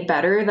way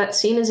better. That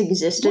scene has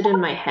existed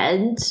in my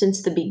head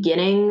since the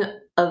beginning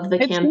of the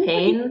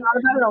campaign. I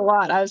thought about it a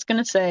lot. I was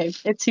gonna say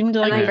it seemed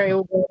like very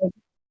weird.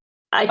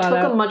 I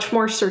took a much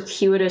more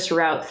circuitous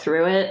route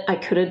through it. I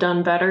could have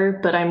done better,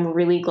 but I'm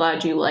really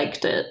glad you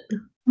liked it.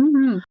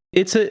 Mm-hmm.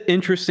 It's an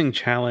interesting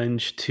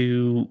challenge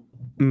to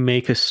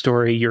make a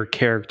story your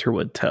character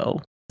would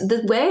tell.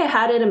 The way I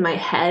had it in my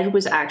head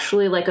was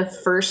actually like a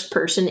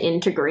first-person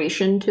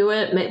integration to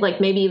it, like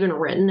maybe even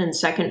written in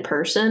second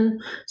person.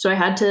 So I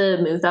had to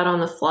move that on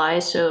the fly.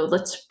 So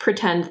let's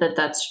pretend that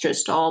that's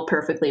just all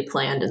perfectly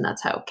planned, and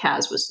that's how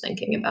Kaz was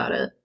thinking about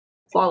it.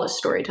 Flawless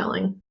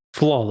storytelling.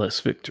 Flawless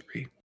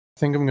victory. I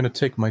think I'm going to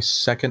take my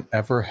second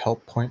ever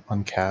help point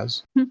on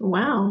Kaz.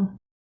 Wow.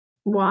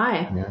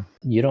 Why? Yeah.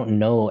 You don't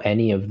know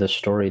any of the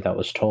story that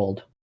was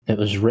told. It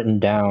was written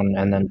down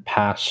and then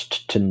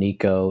passed to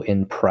Nico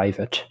in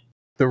private.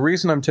 The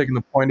reason I'm taking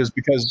the point is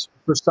because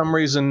for some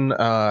reason,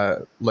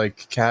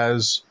 like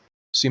Kaz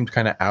seemed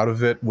kind of out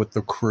of it with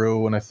the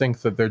crew, and I think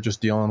that they're just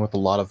dealing with a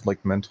lot of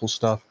like mental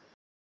stuff.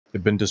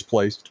 They've been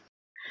displaced.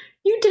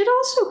 You did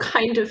also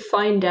kind of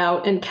find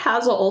out, and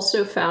Kaz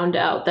also found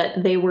out,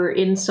 that they were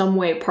in some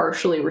way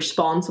partially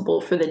responsible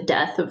for the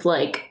death of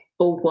like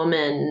a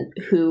woman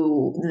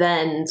who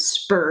then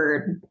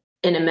spurred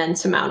an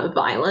immense amount of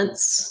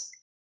violence.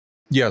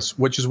 Yes,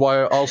 which is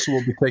why I also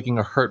will be taking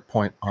a hurt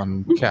point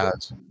on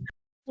Kaz.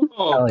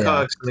 Oh, yeah.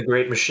 Cogs and the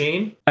Great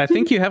Machine. I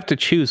think you have to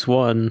choose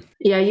one.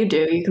 Yeah, you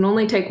do. You can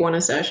only take one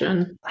a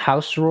session.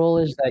 House rule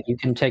is that you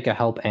can take a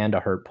help and a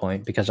hurt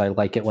point because I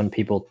like it when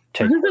people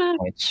take hurt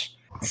points.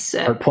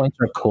 Sick. Hurt points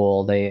are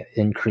cool. They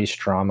increase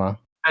drama.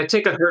 I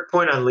take a hurt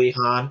point on Lee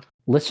Han.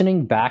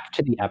 Listening back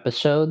to the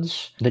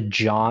episodes, the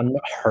John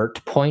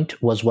hurt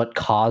point was what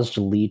caused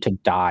Lee to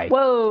die.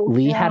 Whoa.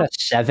 Lee had a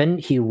 7.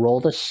 He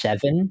rolled a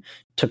 7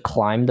 to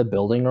climb the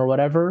building or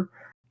whatever.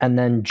 And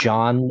then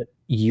John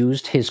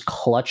used his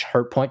clutch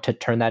hurt point to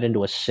turn that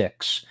into a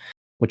 6,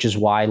 which is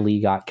why Lee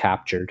got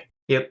captured.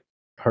 Yep.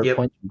 Hurt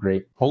points are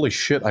great. Holy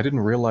shit, I didn't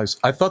realize.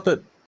 I thought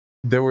that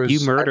there was...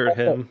 You murdered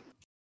him.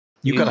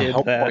 You got a did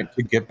help that. point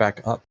to get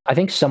back up. I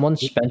think someone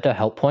spent a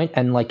help point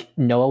and like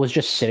Noah was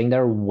just sitting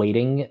there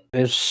waiting. It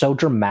was so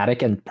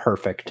dramatic and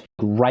perfect.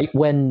 Right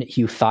when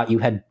you thought you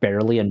had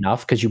barely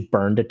enough because you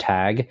burned a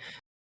tag,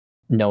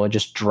 Noah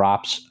just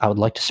drops, I would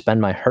like to spend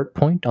my hurt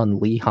point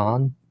on Lee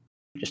Han.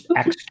 Just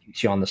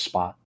executes you on the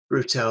spot.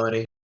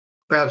 Brutality.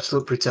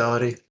 Absolute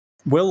brutality.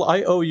 Will,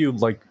 I owe you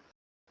like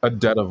a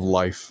debt of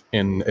life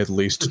in at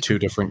least 2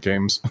 different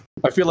games.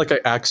 I feel like I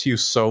axe you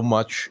so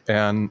much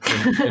and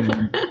in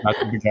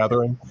Magic the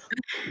Gathering.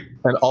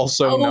 And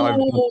also now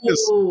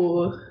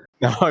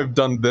I've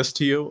done this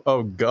to you.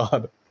 Oh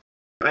god.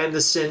 I am the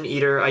Sin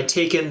Eater. I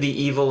take in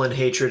the evil and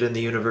hatred in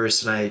the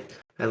universe, and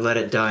I let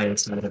it die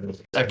inside of me.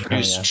 I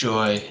produce yeah.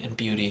 joy and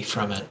beauty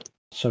from it.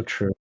 So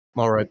true.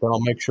 Alright, then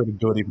I'll make sure to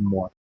do it even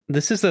more.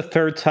 This is the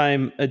third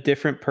time a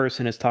different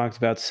person has talked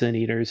about Sin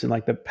Eaters in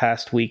like the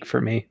past week for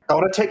me. I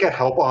want to take a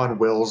help on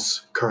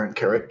Will's current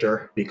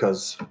character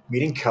because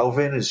meeting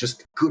Kelvin is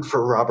just good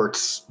for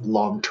Robert's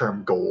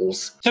long-term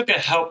goals. Took a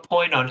help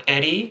point on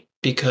Eddie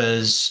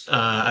because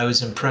I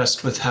was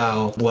impressed with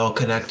how well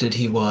connected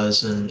he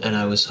was, and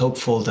I was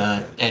hopeful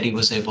that Eddie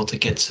was able to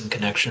get some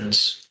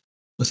connections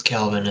with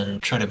Kelvin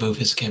and try to move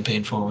his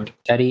campaign forward.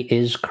 Eddie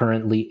is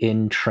currently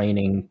in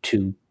training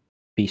to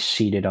be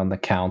seated on the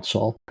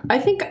council. I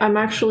think I'm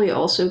actually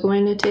also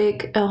going to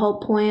take a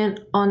help point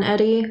on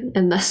Eddie,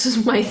 and this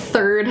is my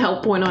third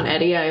help point on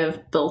Eddie I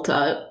have built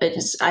up.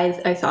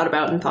 I thought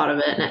about and thought of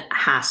it, and it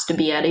has to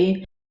be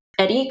Eddie.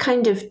 Eddie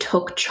kind of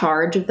took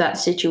charge of that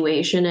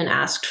situation and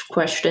asked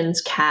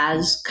questions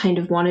Kaz kind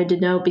of wanted to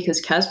know,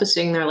 because Kaz was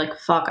sitting there like,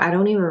 fuck, I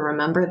don't even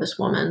remember this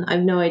woman. I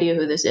have no idea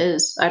who this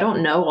is. I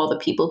don't know all the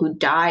people who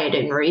died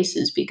in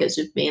races because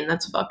of me, and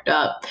that's fucked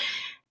up.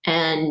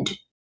 And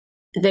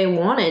they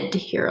wanted to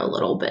hear a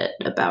little bit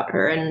about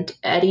her, and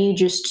Eddie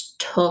just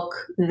took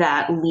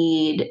that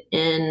lead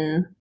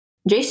in.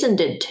 Jason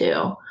did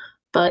too,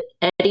 but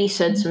Eddie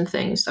said some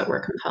things that were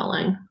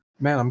compelling.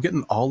 Man, I'm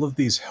getting all of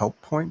these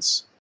help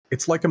points.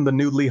 It's like I'm the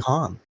new Lee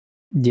Han.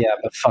 Yeah,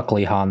 but fuck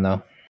Lee Han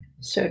though.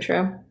 So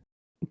true.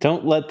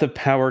 Don't let the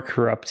power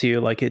corrupt you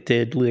like it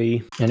did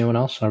Lee. Anyone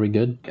else? Are we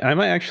good? I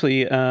might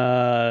actually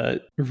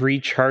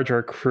recharge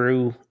our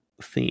crew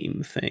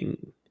theme thing.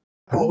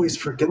 I always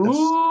forget this,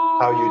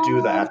 how you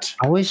do that.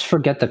 I always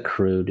forget the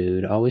crew,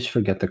 dude. Always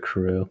forget the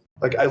crew.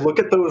 Like, I look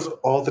at those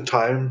all the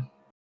time,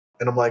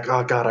 and I'm like,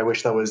 oh god, I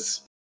wish that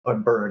was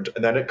unburned.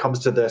 And then it comes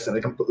to this, and I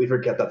completely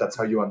forget that that's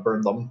how you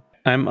unburn them.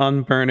 I'm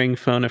unburning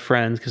Phone a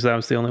Friend because that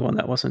was the only one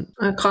that wasn't.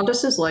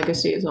 Condus's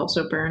Legacy is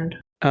also burned.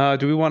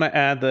 Do we want to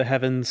add the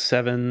Heaven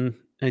 7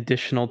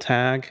 additional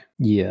tag?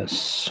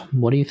 Yes.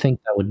 What do you think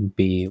that would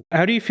be?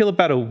 How do you feel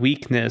about a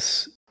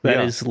weakness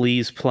that is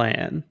Lee's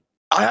plan?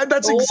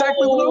 That's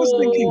exactly what I was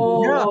thinking.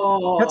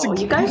 Yeah,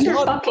 that's You guys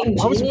are fucking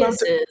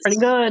geniuses. Pretty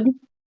good.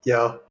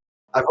 Yeah,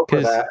 I hope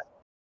for that.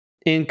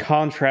 In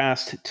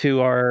contrast to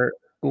our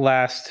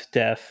last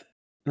death,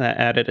 that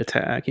added a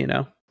tag, you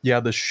know? Yeah,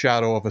 the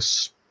shadow of a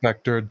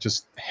specter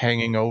just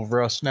hanging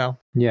over us now.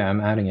 Yeah, I'm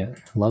adding it.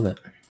 Love it.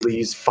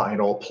 Lee's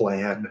final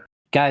plan.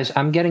 Guys,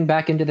 I'm getting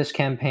back into this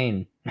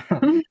campaign.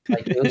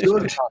 It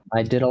was fun.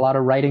 I did a lot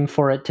of writing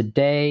for it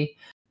today.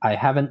 I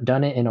haven't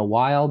done it in a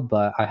while,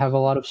 but I have a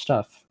lot of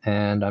stuff,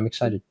 and I'm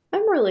excited.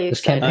 I'm really This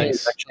excited. campaign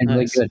is actually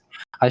really good.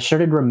 I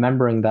started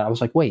remembering that. I was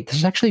like, wait, this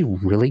is actually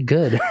really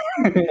good.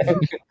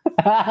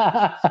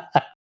 I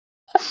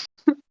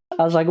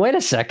was like, wait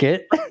a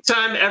second.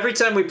 Every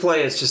time we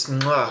play, it's just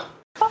mwah,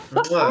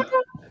 mwah.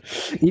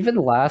 Even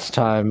last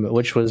time,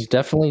 which was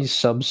definitely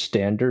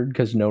substandard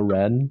because no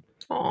Ren.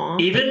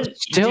 Aww. Even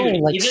Still,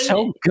 dude, like, even,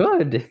 so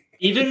good.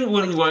 even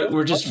when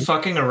we're just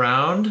fucking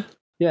around,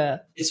 Yeah.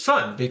 it's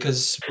fun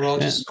because we're all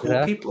just cool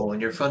Yeah. people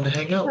and you're fun to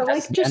hang out I with.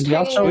 like just And we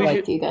hanging also, out like,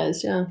 with you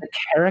guys, yeah. The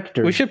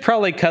character. We should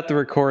probably cut the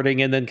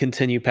recording and then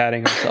continue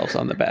patting ourselves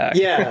on the back.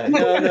 Yeah,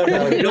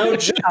 no.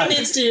 John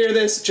needs to hear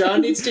this.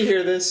 John needs to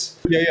hear this.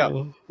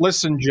 Yeah.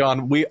 Listen,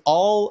 John, we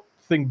all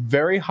think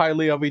very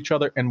highly of each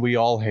other, and we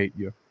all hate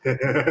you.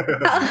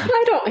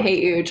 I don't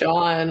hate you,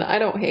 John. I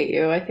don't hate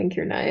you. I think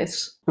you're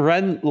nice.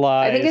 Ren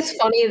lies. I think it's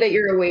funny that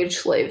you're a wage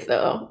slave,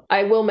 though.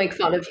 I will make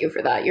fun of you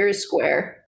for that. You're a square.